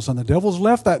devils, and the devils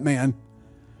left that man.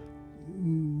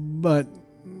 But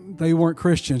they weren't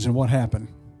Christians, and what happened?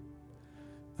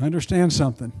 Understand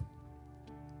something.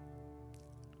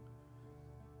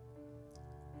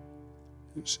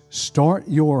 Start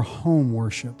your home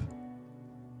worship.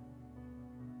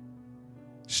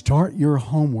 Start your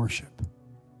home worship.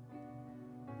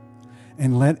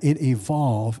 And let it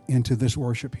evolve into this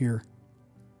worship here.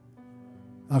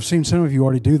 I've seen some of you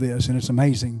already do this, and it's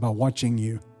amazing by watching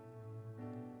you.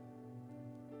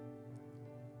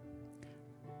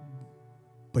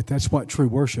 But that's what true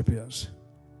worship is.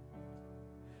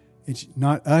 It's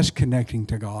not us connecting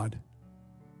to God.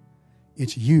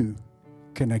 It's you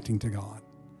connecting to God.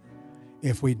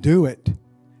 If we do it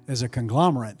as a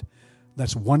conglomerate,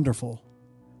 that's wonderful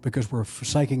because we're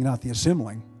forsaking not the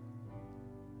assembling.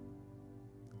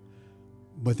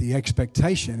 But the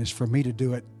expectation is for me to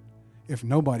do it if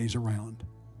nobody's around.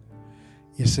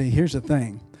 You see, here's the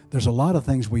thing. There's a lot of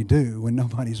things we do when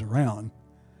nobody's around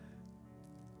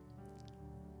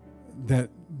that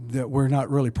we're not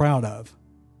really proud of.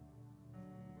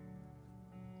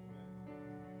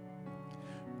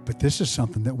 But this is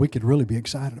something that we could really be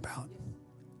excited about.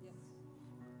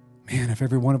 Man, if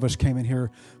every one of us came in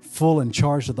here full and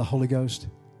charged of the Holy Ghost,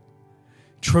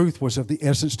 truth was of the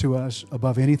essence to us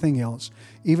above anything else,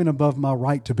 even above my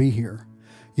right to be here.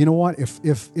 You know what?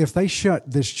 If they shut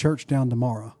this church down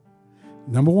tomorrow,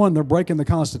 number one, they're breaking the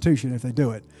Constitution if they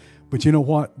do it. But you know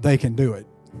what? They can do it.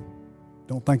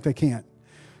 Don't think they can't.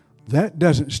 That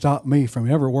doesn't stop me from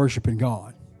ever worshiping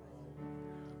God.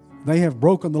 They have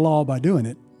broken the law by doing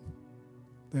it.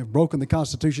 They have broken the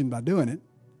Constitution by doing it.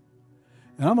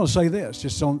 And I'm going to say this,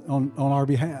 just on our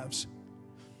behalves.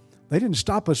 They didn't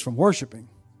stop us from worshiping.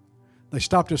 They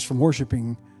stopped us from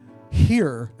worshiping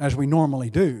here as we normally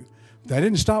do. They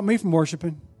didn't stop me from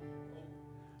worshiping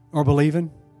or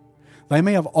believing. They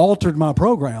may have altered my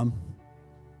program.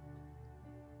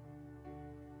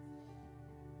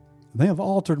 They have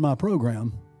altered my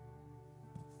program.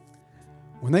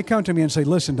 When they come to me and say,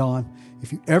 listen, Don,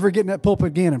 if you ever get in that pulpit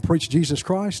again and preach Jesus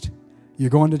Christ, you're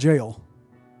going to jail.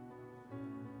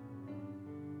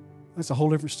 That's a whole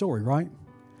different story, right?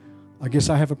 I guess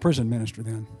I have a prison ministry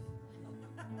then.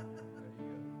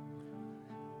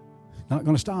 Not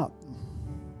going to stop.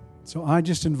 So I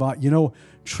just invite,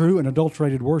 true and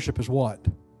adulterated worship is what?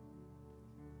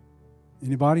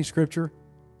 Anybody? Scripture?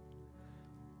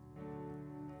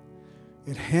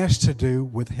 It has to do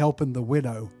with helping the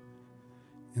widow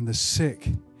and the sick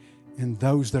and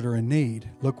those that are in need.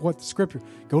 Look what the Scripture,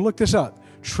 go look this up.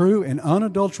 True and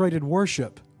unadulterated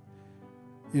worship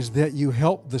is that you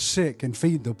help the sick and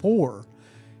feed the poor.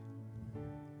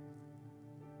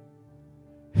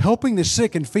 Helping the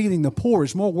sick and feeding the poor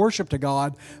is more worship to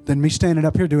God than me standing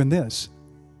up here doing this.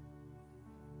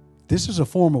 This is a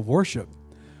form of worship,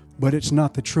 but it's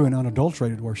not the true and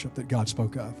unadulterated worship that God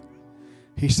spoke of.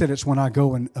 He said it's when I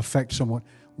go and affect someone.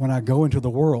 When I go into the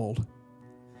world,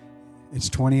 it's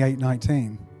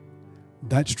 28:19.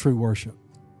 That's true worship.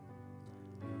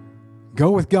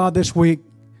 Go with God this week.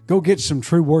 Go get some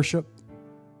true worship.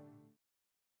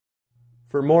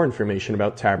 For more information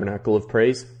about Tabernacle of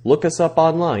Praise, look us up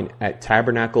online at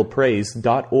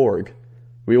tabernaclepraise.org.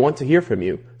 We want to hear from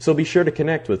you, so be sure to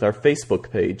connect with our Facebook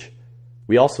page.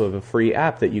 We also have a free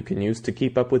app that you can use to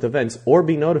keep up with events or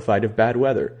be notified of bad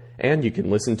weather, and you can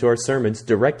listen to our sermons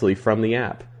directly from the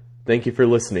app. Thank you for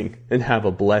listening, and have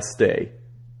a blessed day.